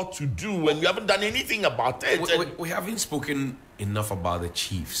don't know what to do and we haven't done anything about it. We haven't spoken enough about the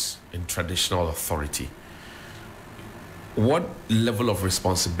chiefs in traditional authority. What level of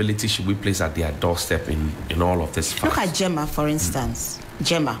responsibility should we place at their doorstep in all of this fight? Look at Gemma, for instance.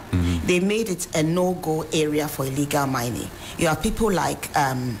 Gemma, they made it a no-go area for illegal mining. You have people like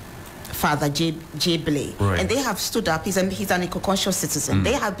Father J. Blay, Right. and they have stood up. He's an eco-conscious citizen.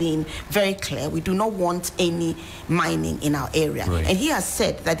 They have been very clear. We do not want any mining in our area. Right. And he has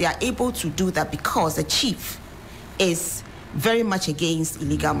said that they are able to do that because the chief is very much against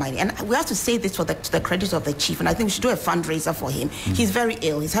illegal mining. And we have to say this to the credit of the chief, and I think we should do a fundraiser for him. He's very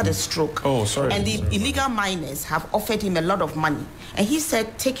ill. He's had a stroke. Oh, sorry. And the illegal miners have offered him a lot of money. And he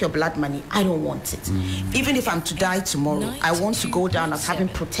said, take your blood money. I don't want it. Even if I'm to die tomorrow, I want to go down as having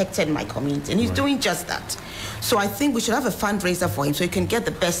protected my community. And he's doing just that. So I think we should have a fundraiser for him so he can get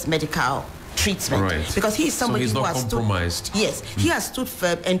the best medical treatment. Right. Because he is somebody so he's who not has compromised. stood... Yes, he has stood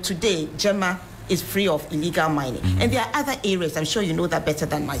firm. And today, Gemma is free of illegal mining. And there are other areas, I'm sure you know that better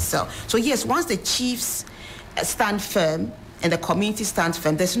than myself. So yes, once the chiefs stand firm and the community stands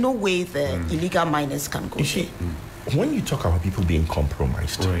firm, there's no way the illegal miners can go. You see, when you talk about people being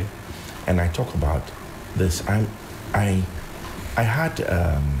compromised, Right. and I talk about this, I had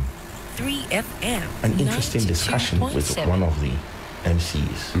 3FM. an interesting discussion with one of the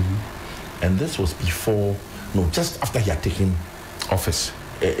MCs. And this was before, no, just after he had taken Office.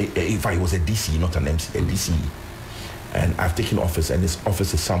 If I was a DC, not an MC, a DC. And I've taken office, and his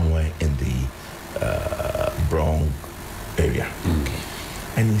office is somewhere in the Bronx area.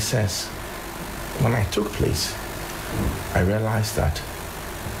 And he says, when I took place, I realized that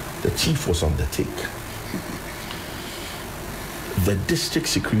the chief was on the take. The district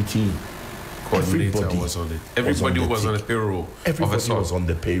security Coordinator was on it. Everybody was on the payroll. Everybody was on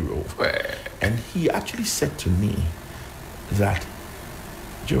the payroll. Well, And he actually said to me that,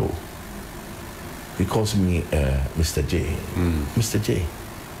 Joe, he calls me Mr. J. Mr. J,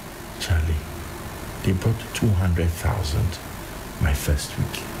 Charlie, they brought 200,000 my first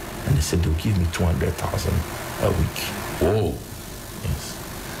week. And they said they'll give me 200,000 a week. Whoa. Yes.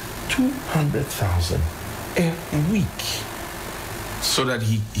 200,000 a week. So that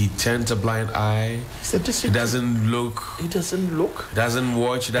he turns a blind eye. He doesn't look. He doesn't look. Doesn't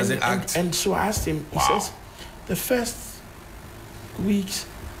watch. Doesn't and, act. And so I asked him, he says, the first weeks,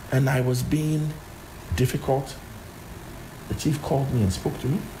 and I was being difficult, the chief called me and spoke to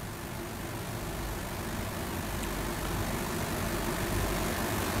me.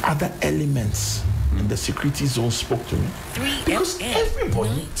 Other elements in the security zone spoke to me. Because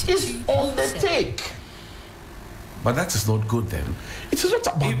everybody is on the take. But that is not good then. It is not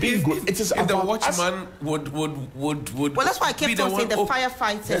about being good. It is if about the watchman would. Well, that's why I kept on saying the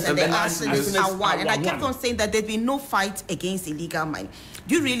firefighters and the arsonists are one. And I kept on saying that there'd be no fight against illegal mining.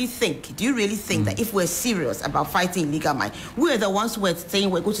 Do you really think that if we're serious about fighting illegal mining, we're the ones who were saying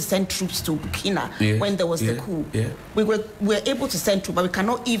we're going to send troops to Burkina when there was the coup? Yeah. We were able to send troops, but we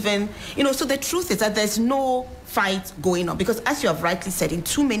cannot even, so the truth is that there's no fight going on because, as you have rightly said, in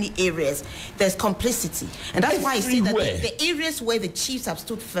too many areas there's complicity, and that's why I say that the areas where the chiefs have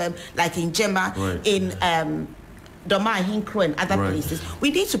stood firm, like in Gemma, in Doma, Hinkro, and other places, we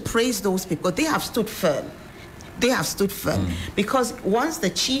need to praise those people. They have stood firm. Because once the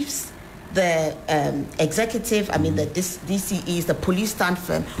chiefs the executive, I mean the DCEs, the police stand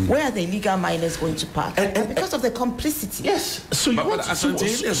firm. Where are the illegal miners going to park? And because of the complicity. Yes. So but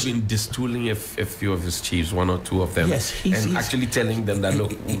Asante has been distooling a few of his chiefs, one or two of them, and actually telling them that,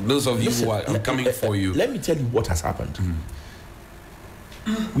 look, those of you who are coming for you. Let me tell you what has happened.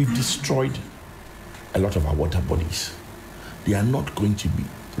 We've destroyed a lot of our water bodies. They are not going to be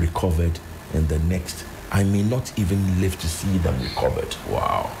recovered in the next. I may not even live to see them recovered.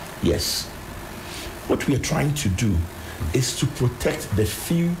 Wow. Yes. What we are trying to do is to protect the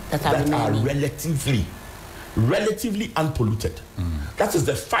few that are relatively unpolluted. That is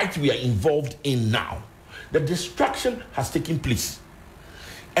the fight we are involved in now. The destruction has taken place.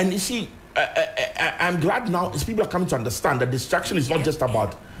 And you see, I'm glad now as people are coming to understand that destruction is not just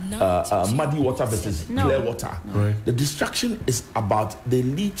about muddy water versus clear water. Right. The destruction is about the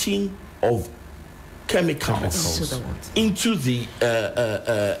leaching of chemicals into the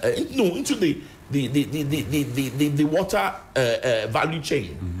water value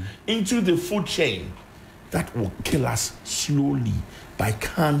chain, into the food chain, that will kill us slowly by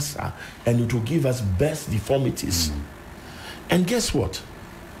cancer, and it will give us birth deformities. And guess what?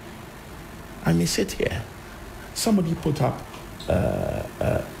 I may sit here. Somebody put up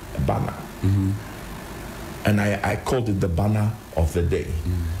a banner, and I called it the banner of the day,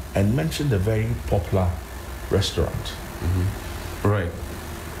 and mentioned a very popular restaurant. Right.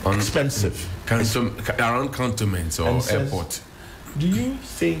 Expensive. Around cantonments or airport. Do you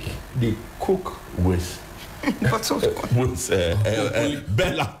think they cook with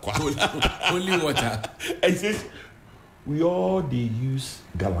Bella holy water? And says we all they use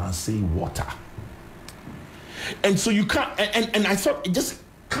Galamsey water. And so you can't and I thought it just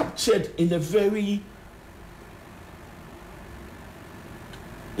captured in a very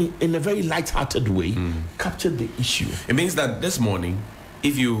light-hearted way, captured the issue. It means that this morning,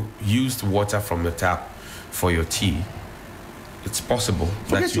 if you used water from the tap for your tea, it's possible.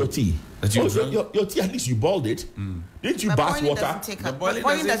 Forget your tea. Your tea, at least you boiled it. Didn't you bath water?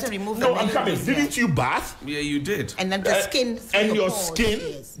 Boiling doesn't remove the I'm coming. Didn't you bath? Yeah, you did. And then the skin. And your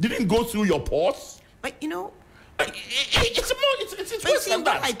skin didn't go through your pores? But you know, it's worse than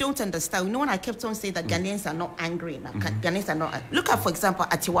that. I don't understand. You know, when I kept on saying that Ghanaians are not angry enough, Ghanaians are not. Look at, for example,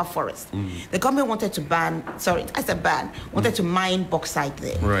 Atiwa Forest. The government wanted to wanted to mine bauxite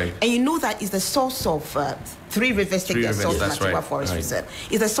there. Right. And you know that is the source of Three Rivers, take their source from Atiwa Forest Reserve.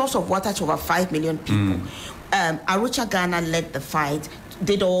 It's the source of water to over 5 million people. Arucha Ghana led the fight,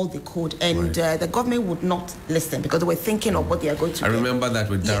 did all the code, and the government would not listen because they were thinking of what they are going to do. I remember that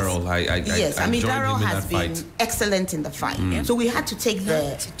with Darrell. Yes, I mean, Darrell has been excellent in the fight. So we had to take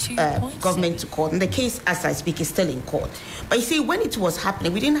the government to court. And the case, as I speak, is still in court. But you see, when it was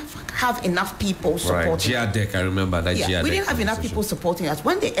happening, we didn't have enough people supporting us. GIADEC, I remember that. Yeah, we didn't have enough people supporting us.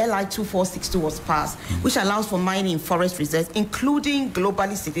 When the LI 2462 was passed, which allows for mining in forest reserves, including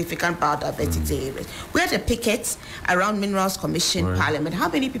globally significant biodiversity areas, we had a picket around Minerals Commission, Parliament. How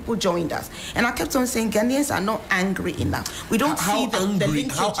many people joined us? And I kept on saying Ghanaians are not angry enough. We don't see the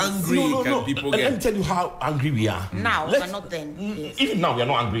linkages. How angry can people get? Let me tell you how angry we are. Now, but not then. Even now, we are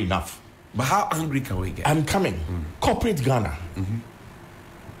not angry enough. But how angry can we get? I'm coming. Corporate Ghana.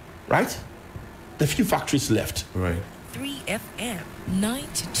 Right? The few factories left. Right. 3FM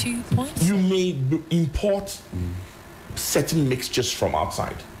 92.7. You may import certain mixtures from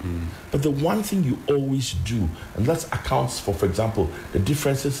outside. But the one thing you always do, and that accounts for example, the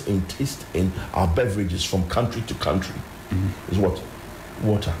differences in taste in our beverages from country to country, is what?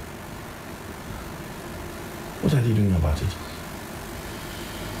 Water. What are they doing about it?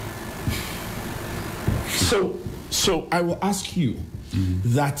 So I will ask you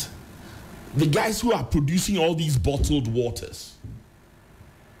that the guys who are producing all these bottled waters,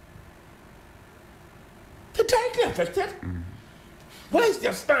 they're directly affected. Where is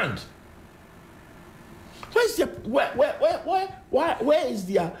their stand? Where is their where is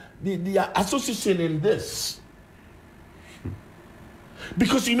their association in this?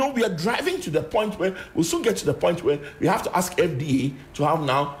 Because you know we are driving to the point where we'll soon get to the point where we have to ask FDA to have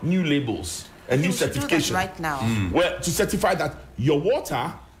now new labels and new certification right now, where to certify that your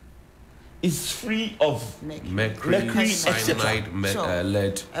water is free of mercury, cyanide,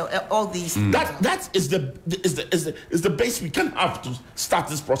 lead. All these. That is the base we can have to start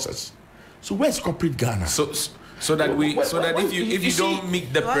this process. So where's corporate Ghana? So that if you don't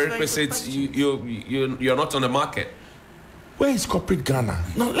meet the prerequisites, you're not on the market. Where is corporate Ghana?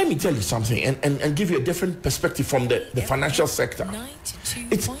 Now let me tell you something and give you a different perspective from the financial sector.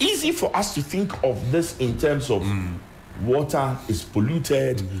 It's easy for us to think of this in terms of water is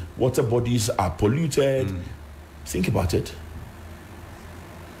polluted, water bodies are polluted. Think about it.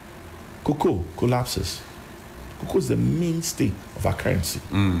 cocoa collapses. Cocoa is the mainstay of our currency.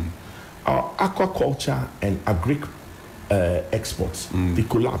 Our aquaculture and agric exports, they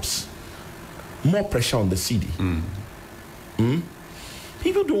collapse. More pressure on the city.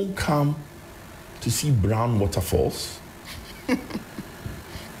 People don't come to see brown waterfalls.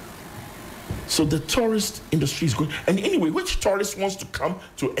 So the tourist industry is going. And anyway, which tourist wants to come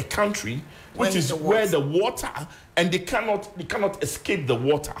to a country which is where the water, and they cannot escape the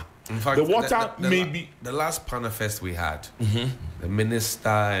water. In fact, the water may be. The last Panafest we had, the minister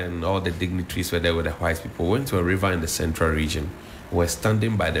and all the dignitaries were there with the white people. Went to a river in the central region. Were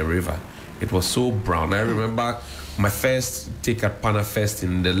standing by the river. It was so brown. I remember my first take at Panafest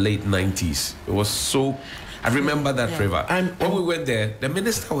in the late 90s. It was so. I remember that river. When we went there, the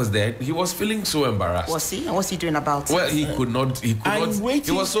minister was there. He was feeling so embarrassed. Was he? And what's he doing about it? Well, he could not. He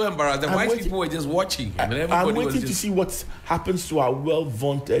was so embarrassed. The white people were just watching him. And I'm waiting to see what happens to our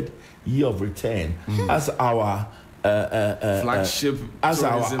well-vaunted year of return as our flagship as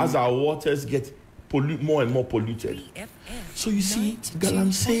our waters get more and more polluted. So you see,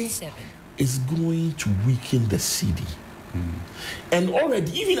 Galamsey is going to weaken the city. And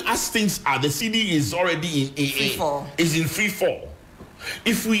already, even as things are, the city is already in free fall.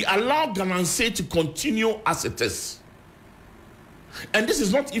 If we allow Galamsey to continue as it is, and this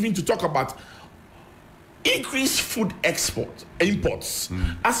is not even to talk about increased food imports,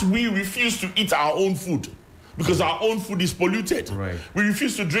 as we refuse to eat our own food because our own food is polluted. We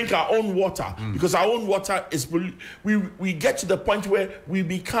refuse to drink our own water because our own water is polluted. We get to the point where we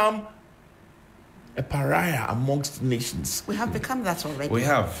become a pariah amongst nations. We have become that already. We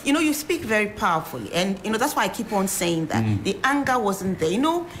have. You know, you speak very powerfully, and you know that's why I keep on saying that the anger wasn't there. You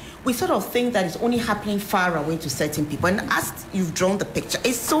know, we sort of think that it's only happening far away to certain people, and as you've drawn the picture,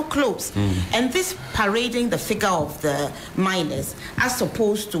 it's so close. And this parading the figure of the miners, as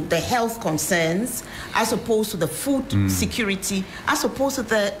opposed to the health concerns, as opposed to the food security, as opposed to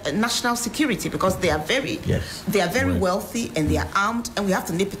the national security, because they are very, wealthy and they are armed, and we have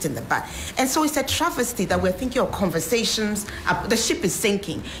to nip it in the bud. And so it's a travesty that we're thinking of conversations. The ship is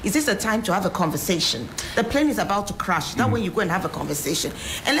sinking. Is this a time to have a conversation? The plane is about to crash. That way you go and have a conversation.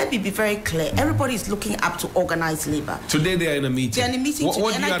 And let me be very clear. Everybody is looking up to organized labor. Today they are in a meeting. They are in a meeting today.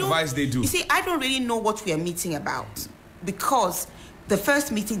 What do you advise they do? You see, I don't really know what we are meeting about, because the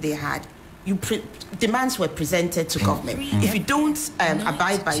first meeting they had, demands were presented to government. If you don't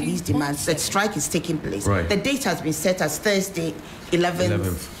abide by these demands, the strike is taking place. The date has been set as Thursday,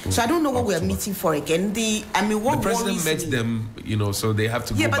 11th. So I don't know what we are meeting for again. The president met them, you know, so they have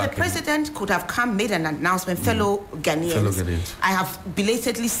to go back. Yeah, but the president could have made an announcement, fellow Ghanaians. I have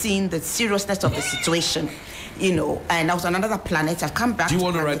belatedly seen the seriousness of the situation, you know, and I was on another planet. I've come back. Do you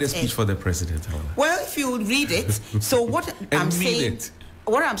want to write a speech for the president? Well, if you read it, so what I'm saying.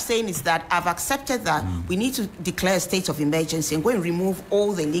 What I'm saying is that I've accepted that we need to declare a state of emergency and go and remove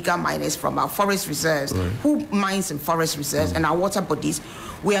all the illegal miners from our forest reserves, who mines in forest reserves, and our water bodies.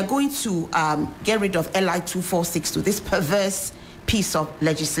 We are going to get rid of LI 2462, this perverse piece of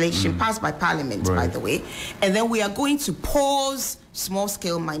legislation passed by Parliament, by the way. And then we are going to pause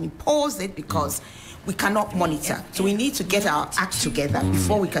small-scale mining, pause it because we cannot monitor. So we need to get our act together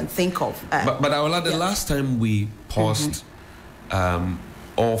before we can think of... but I will add, the last time we paused...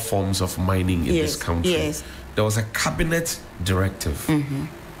 all forms of mining in this country. There was a cabinet directive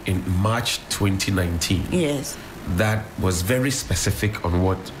in March 2019 that was very specific on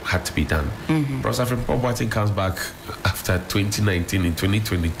what had to be done. Professor Boateng comes back after 2019 in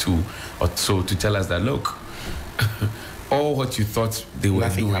 2022 or so to tell us that, look, all what you thought they were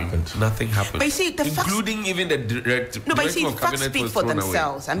doing, nothing happened. But you see, the including even the directive. No, but you see, of facts cabinet speak was for thrown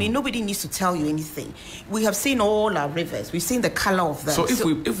themselves. away. I mean, nobody needs to tell you anything. We have seen all our rivers. We've seen the color of them. So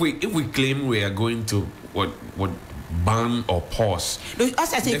if we claim we are going to what ban or pause, no,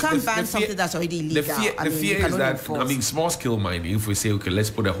 as I say, you can't ban something that's already illegal. The fear is that small scale mining. If we say okay, let's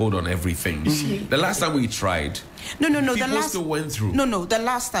put a hold on everything. The last time we tried. No. People still went through. No. The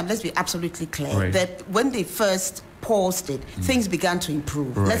last time, let's be absolutely clear that when they first paused it, things began to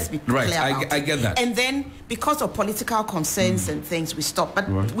improve. Let's be clear about it. I get that. And then, because of political concerns and things, we stopped. But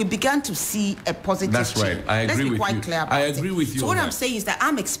we began to see a positive change. That's right. I agree with you. Let's be quite clear about it. I agree with you. So what I'm saying is that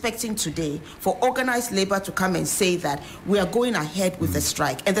I'm expecting today for organized labor to come and say that we are going ahead with the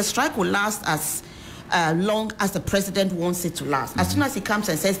strike. And the strike will last as long as the president wants it to last. As soon as he comes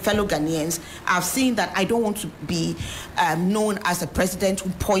and says, fellow Ghanaians, I've seen that I don't want to be known as a president who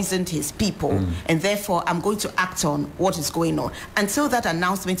poisoned his people, and therefore I'm going to act on what is going on. Until that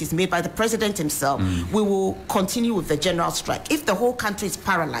announcement is made by the president himself, we will continue with the general strike. If the whole country is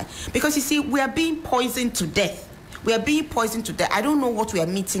paralyzed, because you see, we are being poisoned to death We are being poisoned to death. I don't know what we are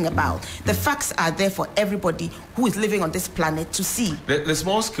meeting about. The facts are there for everybody who is living on this planet to see. The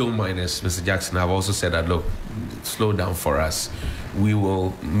small scale miners, Mr. Jackson, have also said that, look, slow down for us. We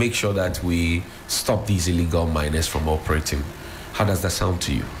will make sure that we stop these illegal miners from operating. How does that sound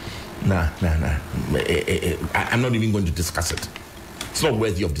to you? Nah. I'm not even going to discuss it. It's not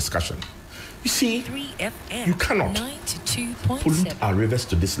worthy of discussion. You see, 3FM, you cannot 92.7. pollute our rivers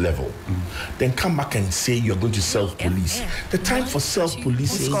to this level, then come back and say you're going to self-police. The time for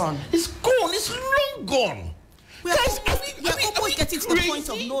self-policing It's gone. It's gone. It's long gone. We are almost getting to the point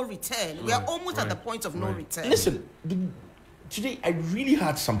of no return. We are almost at the point of no return. Listen, today I really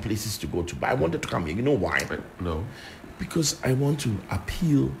had some places to go to, but I wanted to come here. You know why? No. Because I want to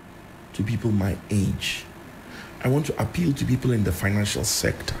appeal to people my age. I want to appeal to people in the financial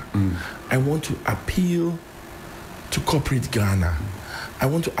sector. I want to appeal to corporate Ghana. I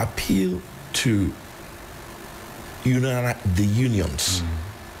want to appeal to the unions.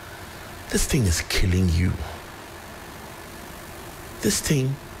 This thing is killing you. This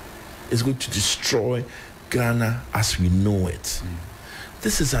thing is going to destroy Ghana as we know it.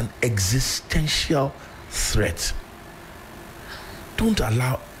 This is an existential threat. Don't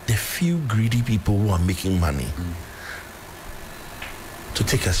allow the few greedy people who are making money to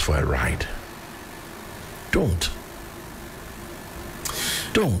take us for a ride. Don't.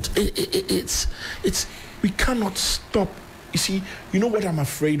 It's we cannot stop. You see, you know what I'm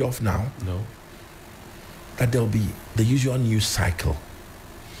afraid of now? No. That there'll be the usual news cycle,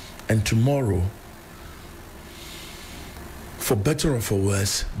 and tomorrow, for better or for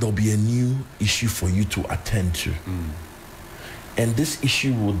worse, there'll be a new issue for you to attend to. And this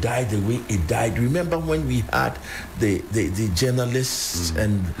issue will die the way it died. Remember when we had the journalists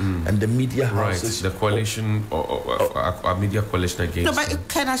and the media houses? Right, the coalition, or media coalition against. No, but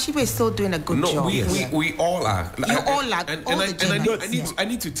Ken Ashibe is still doing a good job. No, we all are. You all are. I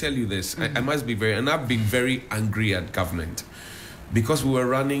need to tell you this. I must be and I've been very angry at government because we were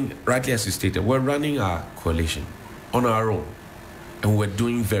running, rightly as you stated, we're running our coalition on our own, and we're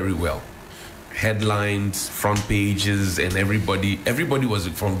doing very well. Headlines, front pages, and everybody was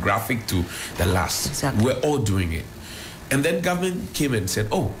from graphic to the last. Exactly. We're all doing it. And then government came and said,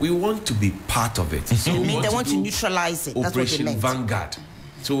 oh, we want to be part of it. So they want to neutralize it. That's what Operation they meant. Vanguard.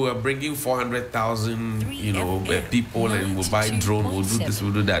 So we're bringing 400,000, people, and we'll buy drone, we'll do this,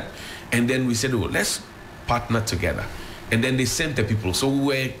 we'll do that. And then we said, oh, let's partner together. And then they sent the people. So we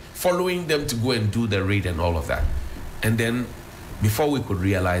were following them to go and do the raid and all of that. And then before we could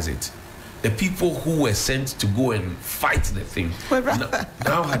realize it, the people who were sent to go and fight the thing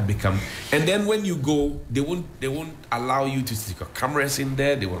now had become. And then when you go, they won't allow you to stick your cameras in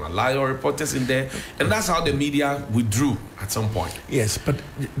there. They won't allow your reporters in there, and that's how the media withdrew at some point. Yes, but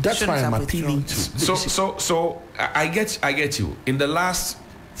that's why I'm appealing to. So I get you. In the last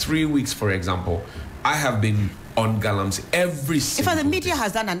 3 weeks, for example, I have been on Galamsey every single. In fact, the media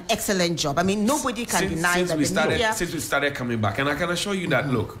has done an excellent job. I mean, nobody can deny that. Since we started coming back, and I can assure you that,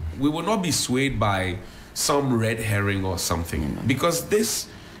 look, we will not be swayed by some red herring or something, because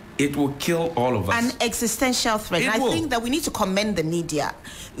it will kill all of us. An existential threat. I think that we need to commend the media.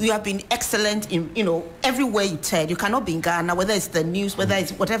 You have been excellent in, everywhere you turn. You cannot be in Ghana, whether it's the news, whether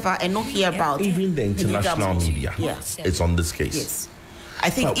it's whatever, and not hear about even the international media. Yes, it's on this case. Yes, I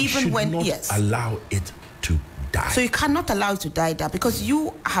think but even we when should not allow it to die. So you cannot allow it to die there, because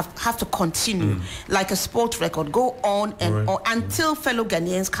you have to continue like a sport record, go on and on until fellow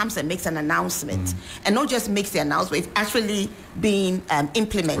Ghanaians comes and makes an announcement, and not just makes the announcement, it's actually being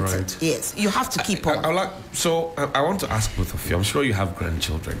implemented. Right. Yes, you have to keep on. I want to ask both of you. I'm sure you have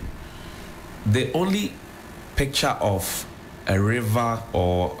grandchildren. The only picture of a river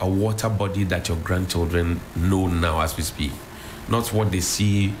or a water body that your grandchildren know now as we speak, not what they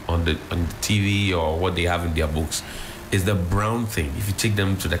see on the TV or what they have in their books, is the brown thing. If you take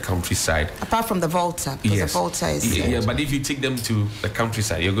them to the countryside, apart from the Volta, because the Volta is but if you take them to the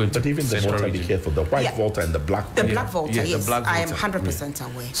countryside, you're going to. But even the Volta, be careful. The white Volta and the black Volta. The black Volta, yes. The black Volta. I am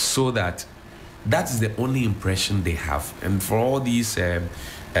 100% aware. So that is the only impression they have, and for all these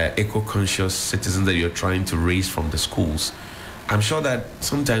eco-conscious citizens that you're trying to raise from the schools, I'm sure that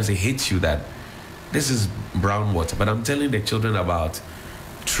sometimes it hits you that this is brown water, but I'm telling the children about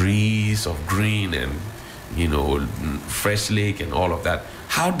trees of green and fresh lake and all of that.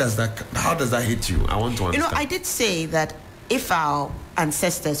 How does that hit you? I want to understand. I did say that if our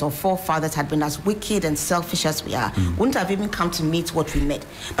ancestors or forefathers had been as wicked and selfish as we are, wouldn't have even come to meet what we met.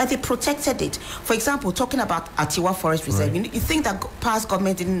 But they protected it. For example, talking about Atiwa Forest Reserve, you think that past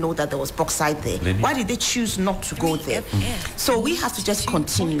government didn't know that there was bauxite there. Why did they choose not to go there? So we have to just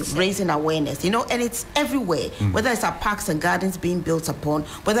continue raising awareness, you know, and it's everywhere, whether it's our parks and gardens being built upon,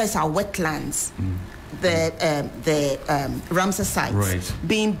 whether it's our wetlands, the Ramsar sites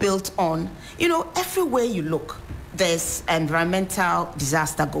being built on, you know, everywhere you look, there's environmental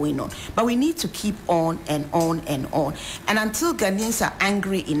disaster going on. But we need to keep on and on and on. And until Ghanaians are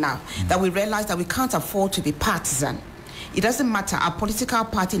angry enough that we realize that we can't afford to be partisan, it doesn't matter. Our political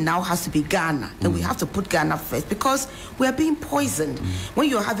party now has to be Ghana, and we have to put Ghana first because we are being poisoned. When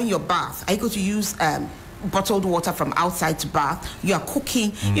you're having your bath, are you going to use bottled water from outside to bath? You are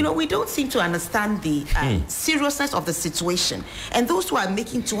cooking. You know, we don't seem to understand the seriousness of the situation. And those who are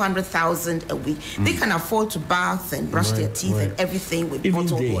making 200,000 a week, they can afford to bath and brush their teeth and everything with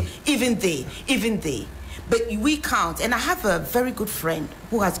bottled water. Even they. But we can't. And I have a very good friend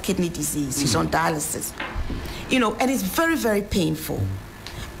who has kidney disease. He's on dialysis. You know, and it's very, very painful.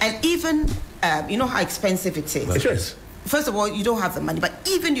 And even, you know how expensive it is. Yes. First of all, you don't have the money, but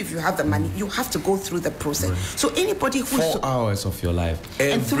even if you have the money, you have to go through the process. So anybody who 4 hours of your life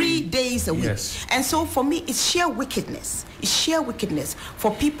and 3 days a week. Yes. And so for me, it's sheer wickedness. It's sheer wickedness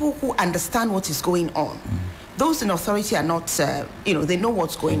for people who understand what is going on. Those in authority are not, you know, they know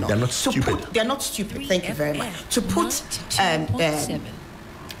what's going on. They're not stupid. They're not stupid. Thank you very much. To put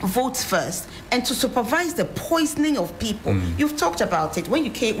votes first and to supervise the poisoning of people. You've talked about it when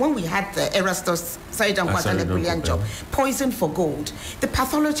we had the Erastus Saidan brilliant job, poison for gold. The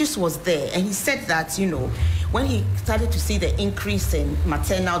pathologist was there and he said that, you know, when he started to see the increase in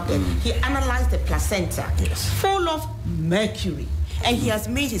maternal death, he analyzed the placenta full of mercury. And he has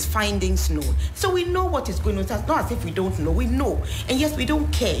made his findings known. So we know what is going on. It's not as if we don't know. We know. And yes, we don't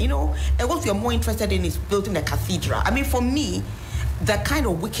care, you know. And what we are more interested in is building a cathedral. I mean, for me, that kind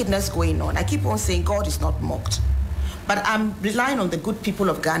of wickedness going on, I keep on saying God is not mocked. But I'm relying on the good people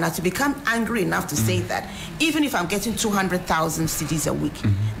of Ghana to become angry enough to say that even if I'm getting 200,000 cedis a week,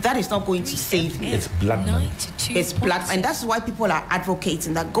 that is not going to save me. It's blood money. It's blood, and that's why people are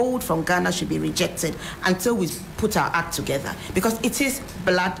advocating that gold from Ghana should be rejected until we put our act together, because it is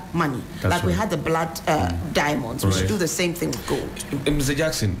blood money. That's we had the blood diamonds. We should do the same thing with gold. Mr.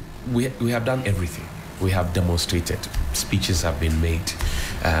 Jackson, we have done everything. We have demonstrated. Speeches have been made.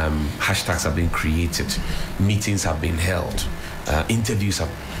 Hashtags have been created. Meetings have been held. Interviews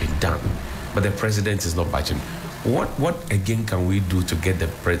have been done. But the president is not budging. What again can we do to get the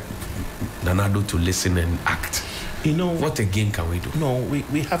Nanado to listen and act? You know, what again can we do? No,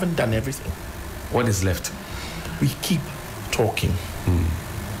 we haven't done everything. What is left? We keep talking.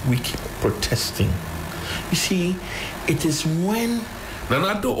 We keep protesting. You see, it is when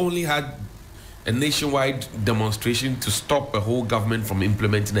Nanado only had a nationwide demonstration to stop a whole government from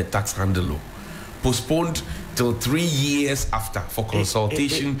implementing a tax handle law, postponed till 3 years after for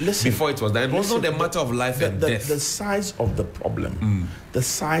consultation before it was done. It was not a matter of life and death. The size of the problem, the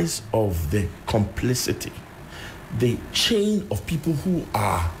size of the complicity, the chain of people who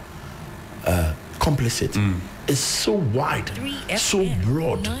are complicit is so wide, so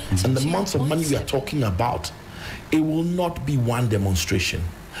broad, and the amounts of money we are talking about, it will not be one demonstration.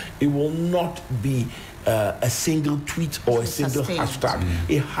 It will not be a single tweet or a single hashtag.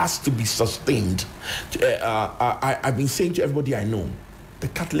 It has to be sustained. I've been saying to everybody I know, the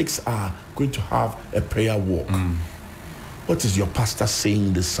Catholics are going to have a prayer walk. What is your pastor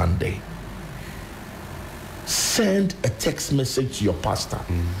saying this Sunday? Send a text message to your pastor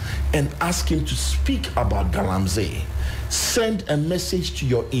and ask him to speak about Galamsey. Send a message to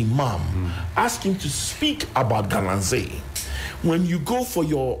your imam. Ask him to speak about Galamsey. When you go for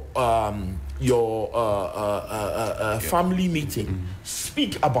your family meeting,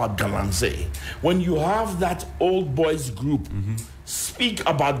 speak about Galamsey. When you have that old boys group, speak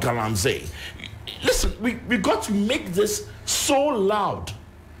about Galamsey. Listen, we got to make this so loud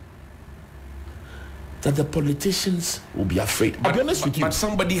that the politicians will be afraid. I'll be honest with you. But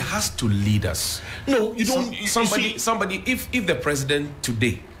somebody has to lead us. No, you don't. Somebody. If the president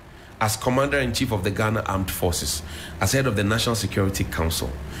today, as Commander-in-Chief of the Ghana Armed Forces, as head of the National Security Council,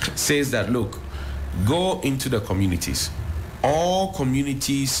 says that, look, go into the communities. All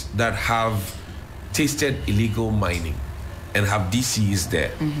communities that have tasted illegal mining and have DCs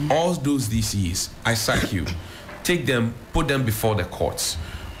there, all those DCs, I sack you. Take them, put them before the courts.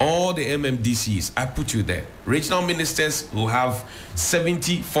 All the MMDCs, I put you there. Regional ministers who have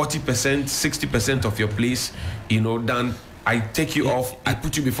 70, 40%, 60% of your place, done I take you off, I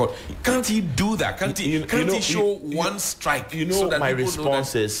put you before. Can't he do that? Can't he show one strike? You know, so that my people know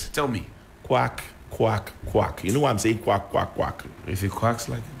response that, is tell me. Quack, quack, quack. You know why I'm saying quack, quack, quack? If he quacks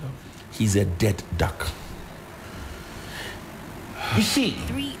like a dog, he's a dead duck. You see,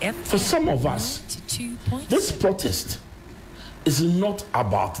 for some of us, this protest is not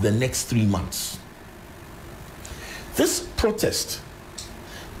about the next 3 months. This protest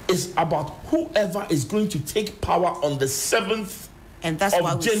is about whoever is going to take power on the 7th and that's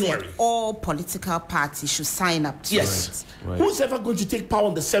why we January. said all political parties should sign up to it. Right. Who's ever going to take power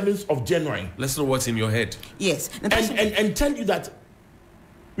on the 7th of January? Let's know what's in your head. Yes. And tell you that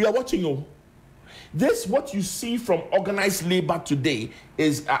we are watching you. This, what you see from organized labor today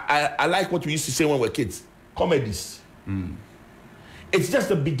is, I like what we used to say when we were kids, comedies. It's just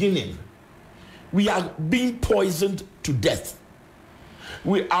the beginning. We are being poisoned to death.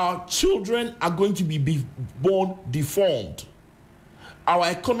 Our children are going to be born deformed.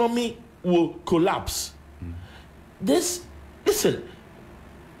 Our economy will collapse. Listen,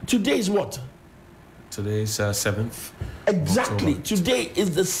 today is what? Today is 7th. Exactly. October. Today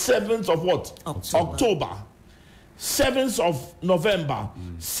is the 7th of what? October. 7th of November.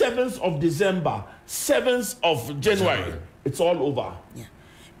 7th of December. 7th of January. It's all over. Yeah.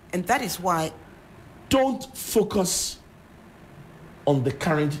 And that is why. Don't focus on the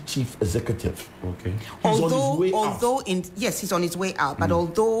current chief executive. Okay. He's on his way out. But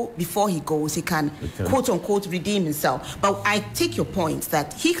although before he goes, he can quote unquote redeem himself. But I take your point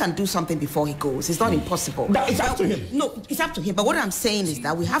that he can do something before he goes. It's not impossible. But it's up to him. No, it's up to him. But what I'm saying is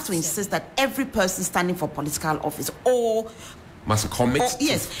that we have to insist that every person standing for political office must commit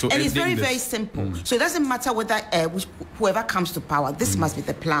to and it's very, very simple. So it doesn't matter whether whoever comes to power, this must be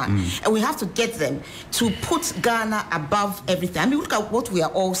the plan. And we have to get them to put Ghana above everything. I mean, look at what we are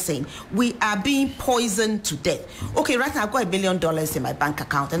all saying. We are being poisoned to death. Okay, right now I've got $1 billion in my bank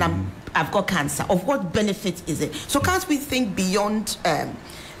account and I've got cancer. Of what benefit is it? So can't we think beyond,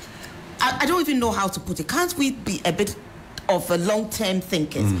 I don't even know how to put it. Can't we be a bit of a long-term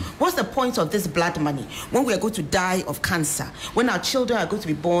thinkers? What's the point of this blood money when we are going to die of cancer, when our children are going to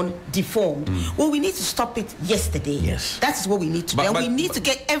be born deformed? Well, we need to stop it yesterday. Yes, that is what we need to do. And we need to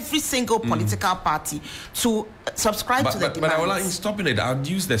get every single political party to subscribe to the demands. But I will stopping it. I'll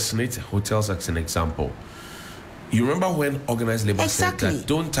use the Snit hotels as an example. You remember when organized labor said that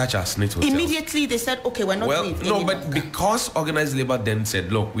don't touch our Snit hotels? Immediately they said, okay, we're not doing it anymore. But because organized labor then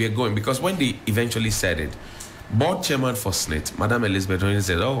said, look, we are going, because when they eventually said it, board chairman for SNIT, Madam Elizabeth Onye,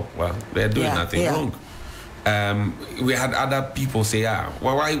 said, oh, well, they're doing nothing wrong. We had other people say,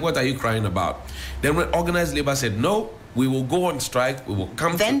 what are you crying about? Then when organized labor said, no, we will go on strike, we will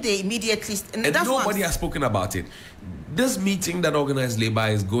come. Then they immediately... And nobody has spoken about it. This meeting that organized labor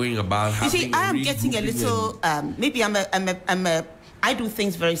is going about... You see, I am getting a little... maybe I do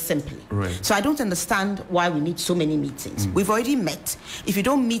things very simply. Right. So I don't understand why we need so many meetings. We've already met. If you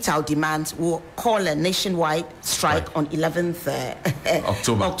don't meet our demands, we'll call a nationwide strike on 11th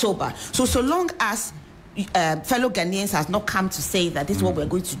October. So long as fellow Ghanaians has not come to say that this is what we're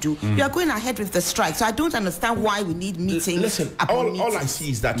going to do, we are going ahead with the strike. So I don't understand why we need meetings. Listen, all I see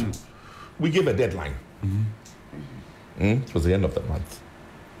is that we give a deadline. It was the end of the month.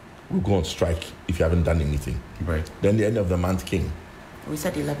 We'll go on strike if you haven't done anything. Right. Then the end of the month came. We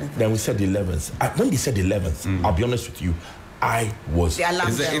said 11th. Then we said 11th. When they said 11th, I'll be honest with you, I was...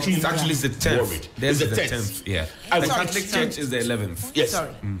 It's actually the 10th. Worried. There's the 10th. Yeah. The Catholic Church is the 11th. Yes.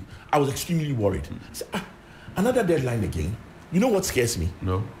 Sorry. I was extremely worried. So, another deadline again. You know what scares me?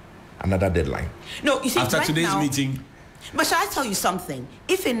 No. Another deadline. No, you see, after today's meeting... But shall I tell you something?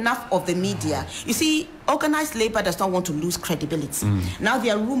 If enough of the media, you see, organized labor does not want to lose credibility. Now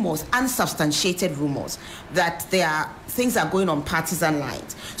there are rumors, unsubstantiated rumors, that things are going on partisan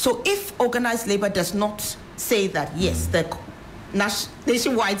lines. So if organized labor does not say that, yes, the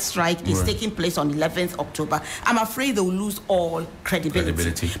nationwide strike is taking place on 11th October, I'm afraid they will lose all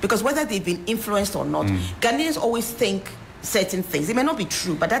credibility. Because whether they've been influenced or not, Ghanaians always think certain things. It may not be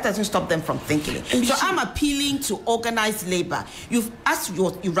true, but that doesn't stop them from thinking it. So I'm appealing to organized labor. As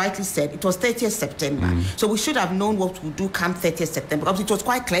you rightly said, it was 30th September. So we should have known what we'll do come 30th September, because it was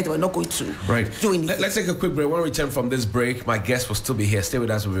quite clear that we're not going to do anything. Let's take a quick break. When we return from this break, my guest will still be here. Stay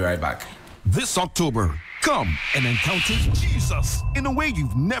with us. We'll be right back. This October, come and encounter Jesus in a way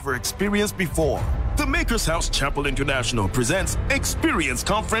you've never experienced before. The Maker's House Chapel International presents Experience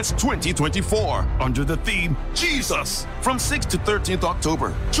Conference 2024 under the theme Jesus from 6th to 13th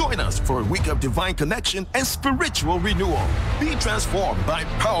October. Join us for a week of divine connection and spiritual renewal. Be transformed by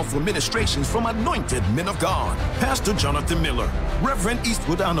powerful ministrations from anointed men of God. Pastor Jonathan Miller, Reverend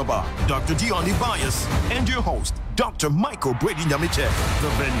Eastwood Anaba, Dr. Dion Bias, and your host, Dr. Michael Brady Nyamiche. The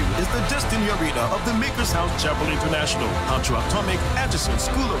venue is the Destiny Arena of the Maker's House Chapel International, Atomic Atchison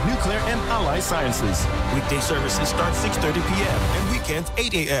School of Nuclear and Allied Sciences. Weekday services start 6:30 p.m. and weekends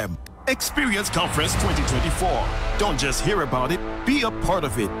 8 a.m. Experience Conference 2024. Don't just hear about it, be a part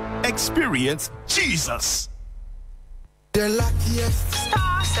of it. Experience Jesus. The luckiest.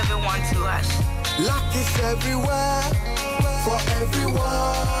 Star 712 hash. Luck is everywhere. For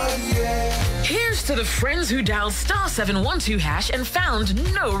everyone, yeah. Here's to the friends who dialed star 712 hash and found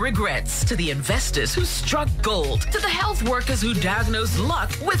no regrets. To the investors who struck gold. To the health workers who diagnosed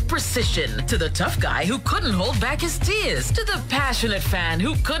luck with precision. To the tough guy who couldn't hold back his tears. To the passionate fan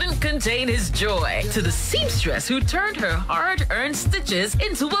who couldn't contain his joy. To the seamstress who turned her hard-earned stitches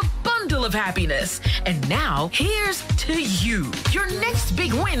into a bundle of happiness. And now, here's to you. Your next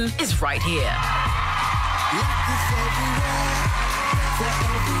big win is right here. Luck is everywhere. For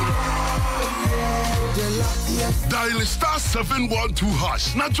everyone, yeah. The luckiest. Dial star 712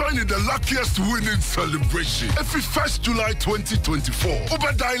 hash. Now joining the luckiest winning celebration. Every 1st July 2024.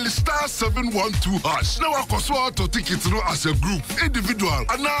 Over dial star 712 hash. Now I can to tickets as a group, individual,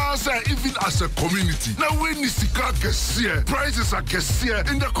 and now even as a community. Now when you see prizes are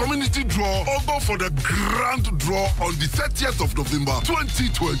in the community draw or go for the grand draw on the 30th of November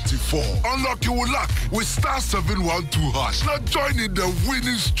 2024. Unlock your luck with star 712 hash. Now joining the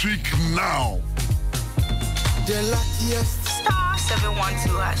winning streak now. The luckiest. Star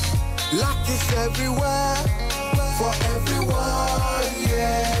 712 hash. Luck is everywhere. For everyone,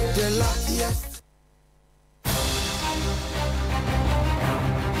 yeah. The luckiest.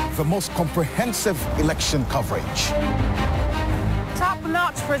 The most comprehensive election coverage.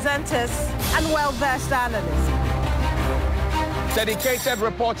 Top-notch presenters and well-versed analysts. Dedicated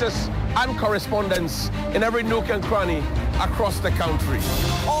reporters and correspondents in every nook and cranny across the country.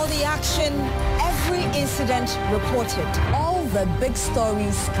 All the action, every incident reported. All the big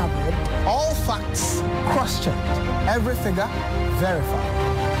stories covered. All facts cross-checked. Every figure verified.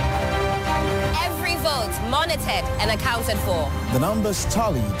 Every vote monitored and accounted for. The numbers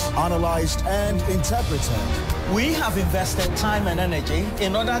tallied, analyzed, and interpreted. We have invested time and energy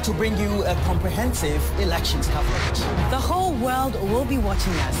in order to bring you a comprehensive elections coverage. The whole world will be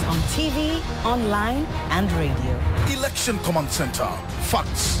watching us on TV, online, and radio. Election Command Center.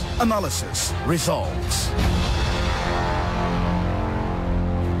 Facts, analysis, results.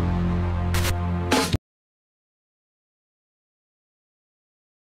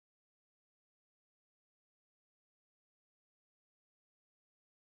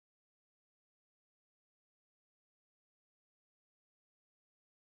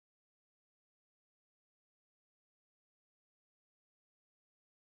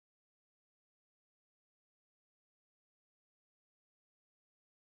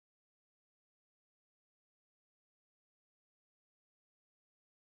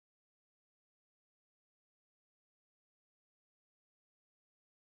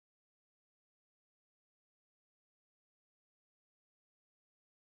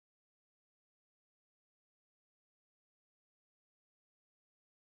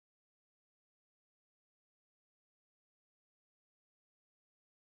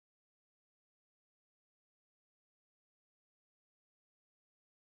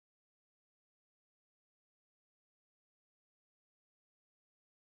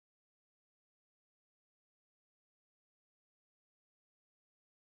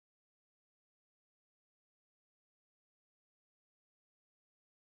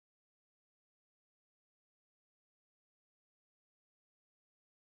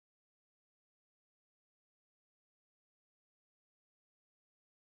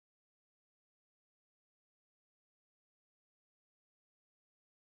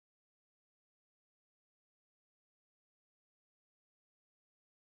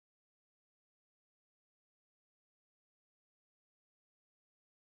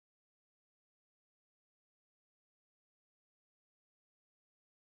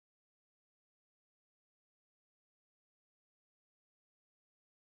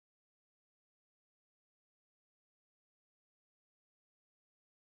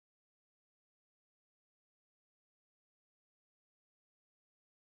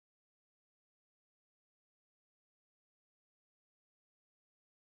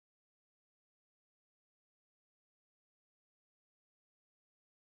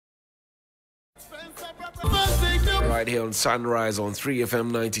 Right here on Sunrise on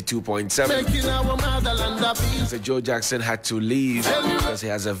 3FM 92.7. So Joe Jackson had to leave because he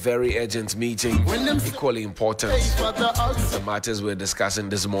has a very urgent meeting, equally important. The matters we're discussing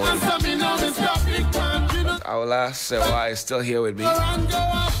this morning. Aula Sewa is still here with me.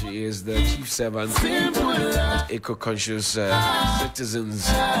 She is the chief servant of eco-conscious citizens.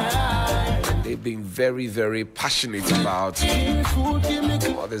 They've been very, very passionate about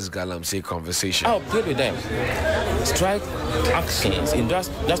all this Galamsey conversation. I'll play with them. Strike actions,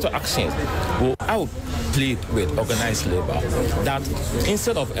 industrial actions. Well, I would plead with organized labor that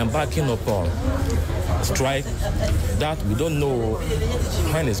instead of embarking upon strike that we don't know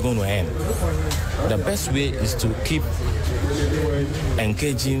when it's going to end, the best way is to keep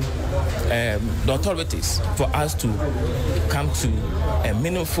engaging the authorities for us to come to a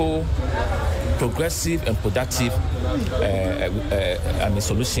meaningful, progressive and productive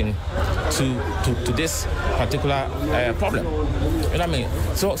solution to this particular problem. You know what I mean?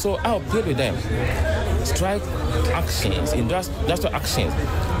 So I'll play with them. Strike actions, industrial actions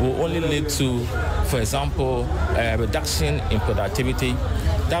will only lead to, for example, a reduction in productivity.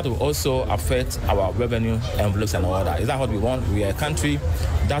 That will also affect our revenue envelopes and all that. Is that what we want? We are a country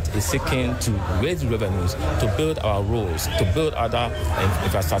that is seeking to raise revenues, to build our roads, to build other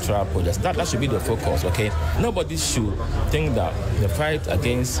infrastructural projects. That should be the focus, okay? Nobody should think that the fight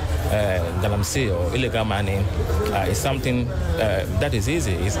against Galamsey or illegal mining is something that is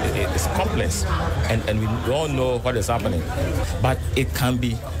easy. It's complex, and we all know what is happening. But it can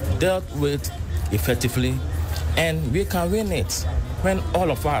be dealt with effectively, and we can win it when all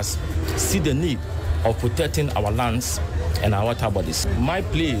of us see the need of protecting our lands and our water bodies. My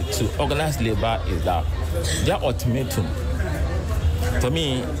plea to organized labor is that their ultimatum, for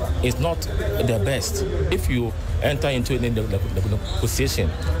me, is not the best. If you enter into the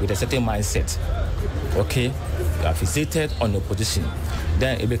negotiation with a certain mindset, okay, you are fixated on your position,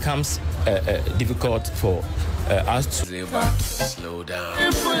 then it becomes difficult for us to... Labor, slow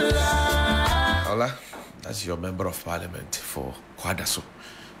down. Hola. That's your member of parliament for Kwadaso.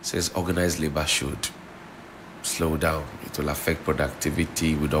 Says organized labor should slow down. It will affect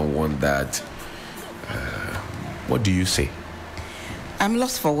productivity. We don't want that. What do you say? I'm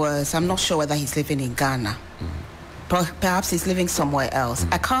lost for words. I'm not sure whether he's living in Ghana. Perhaps he's living somewhere else.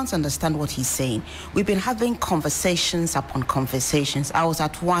 I can't understand what he's saying. We've been having conversations upon conversations. I was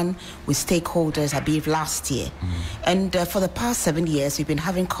at one with stakeholders, I believe, last year. And for the past 7 years, we've been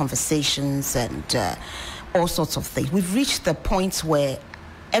having conversations and all sorts of things. We've reached the point where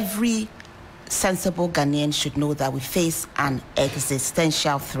every sensible Ghanaian should know that we face an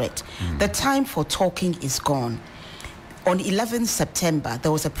existential threat. The time for talking is gone. On 11th September,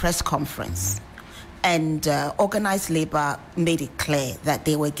 there was a press conference. And organized labor made it clear that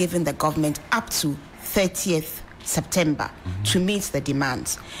they were giving the government up to 30th September to meet the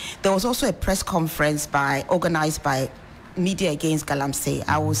demands. There was also a press conference organized by Media Against Galamsey.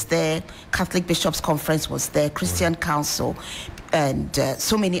 I was there. Catholic Bishops Conference was there. Christian Council, and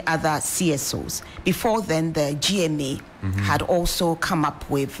so many other CSOs. Before then, the GMA had also come up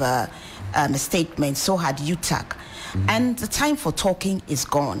with a statement. So had UTAC. And the time for talking is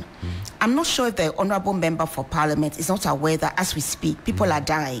gone. I'm not sure if the honorable member for parliament is not aware that as we speak, people are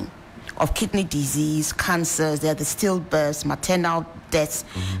dying of kidney disease, cancers, there are the stillbirths, maternal deaths,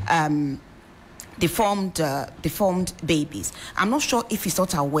 deformed babies. I'm not sure if he's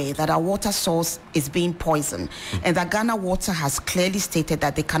not aware that our water source is being poisoned, and that Ghana Water has clearly stated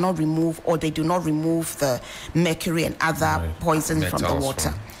that they cannot remove, or they do not remove, the mercury and other poisons from the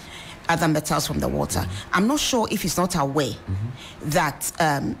water. Other metals from the water. I'm not sure if he's not aware that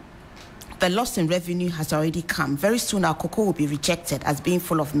the loss in revenue has already come. Very soon our cocoa will be rejected as being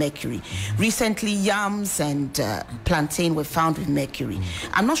full of mercury. Recently, yams and plantain were found with mercury.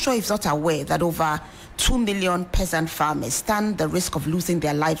 I'm not sure if he's not aware that over 2 million peasant farmers stand the risk of losing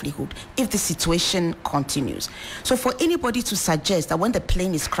their livelihood if the situation continues. So for anybody to suggest that when the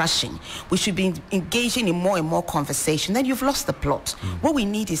plane is crashing, we should be engaging in more and more conversation, then you've lost the plot. What we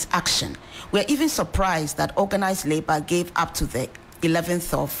need is action. We're even surprised that organized labor gave up to the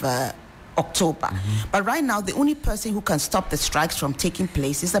 11th of October. But right now, the only person who can stop the strikes from taking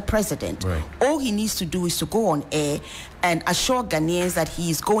place is the president. All he needs to do is to go on air and assure Ghanaians that he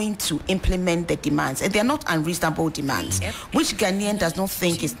is going to implement the demands. And they're not unreasonable demands. Which Ghanaian does not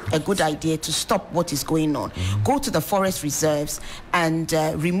think it's a good idea to stop what is going on? Go to the forest reserves and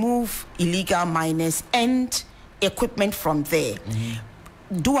remove illegal miners and equipment from there.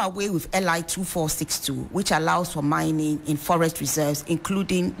 Do away with LI 2462, which allows for mining in forest reserves,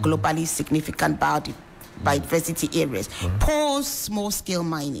 including globally significant biodiversity areas. Pause small-scale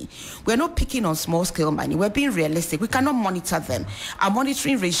mining. We're not picking on small-scale mining. We're being realistic. We cannot monitor them. Our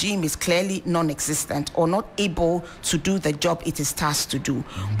monitoring regime is clearly non-existent or not able to do the job it is tasked to do.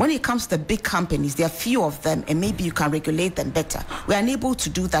 When it comes to big companies, there are few of them, and maybe you can regulate them better. We're unable to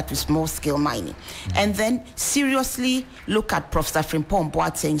do that with small-scale mining. And then seriously look at Professor Frimpong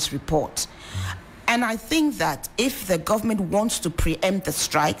Boateng's report. And I think that if the government wants to preempt the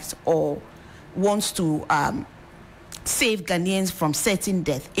strikes or wants to save Ghanaians from certain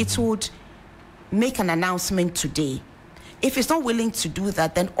death, it would make an announcement today. If it's not willing to do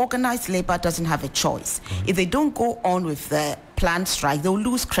that, then organized labor doesn't have a choice. If they don't go on with the planned strike, they'll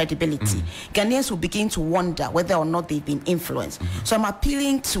lose credibility. Ghanaians will begin to wonder whether or not they've been influenced. So I'm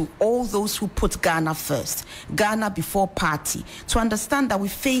appealing to all those who put Ghana first, Ghana before party, to understand that we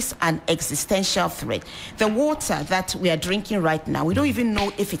face an existential threat. The water that we are drinking right now, we don't even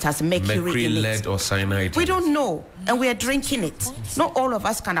know if it has mercury in it. Lead or cyanide. We don't know, and we are drinking it. Not all of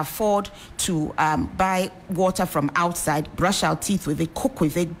us can afford to buy water from outside, brush our teeth with it, cook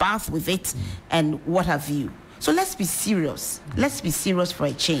with it, bath with it, and what have you. So let's be serious. Let's be serious for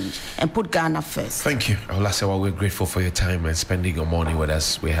a change and put Ghana first. Thank you. Olasewa, we're grateful for your time and spending your morning with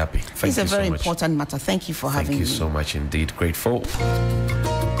us. We're happy. Thank you so much. It's a very important matter. Thank you for having me. Thank you so much indeed. Grateful.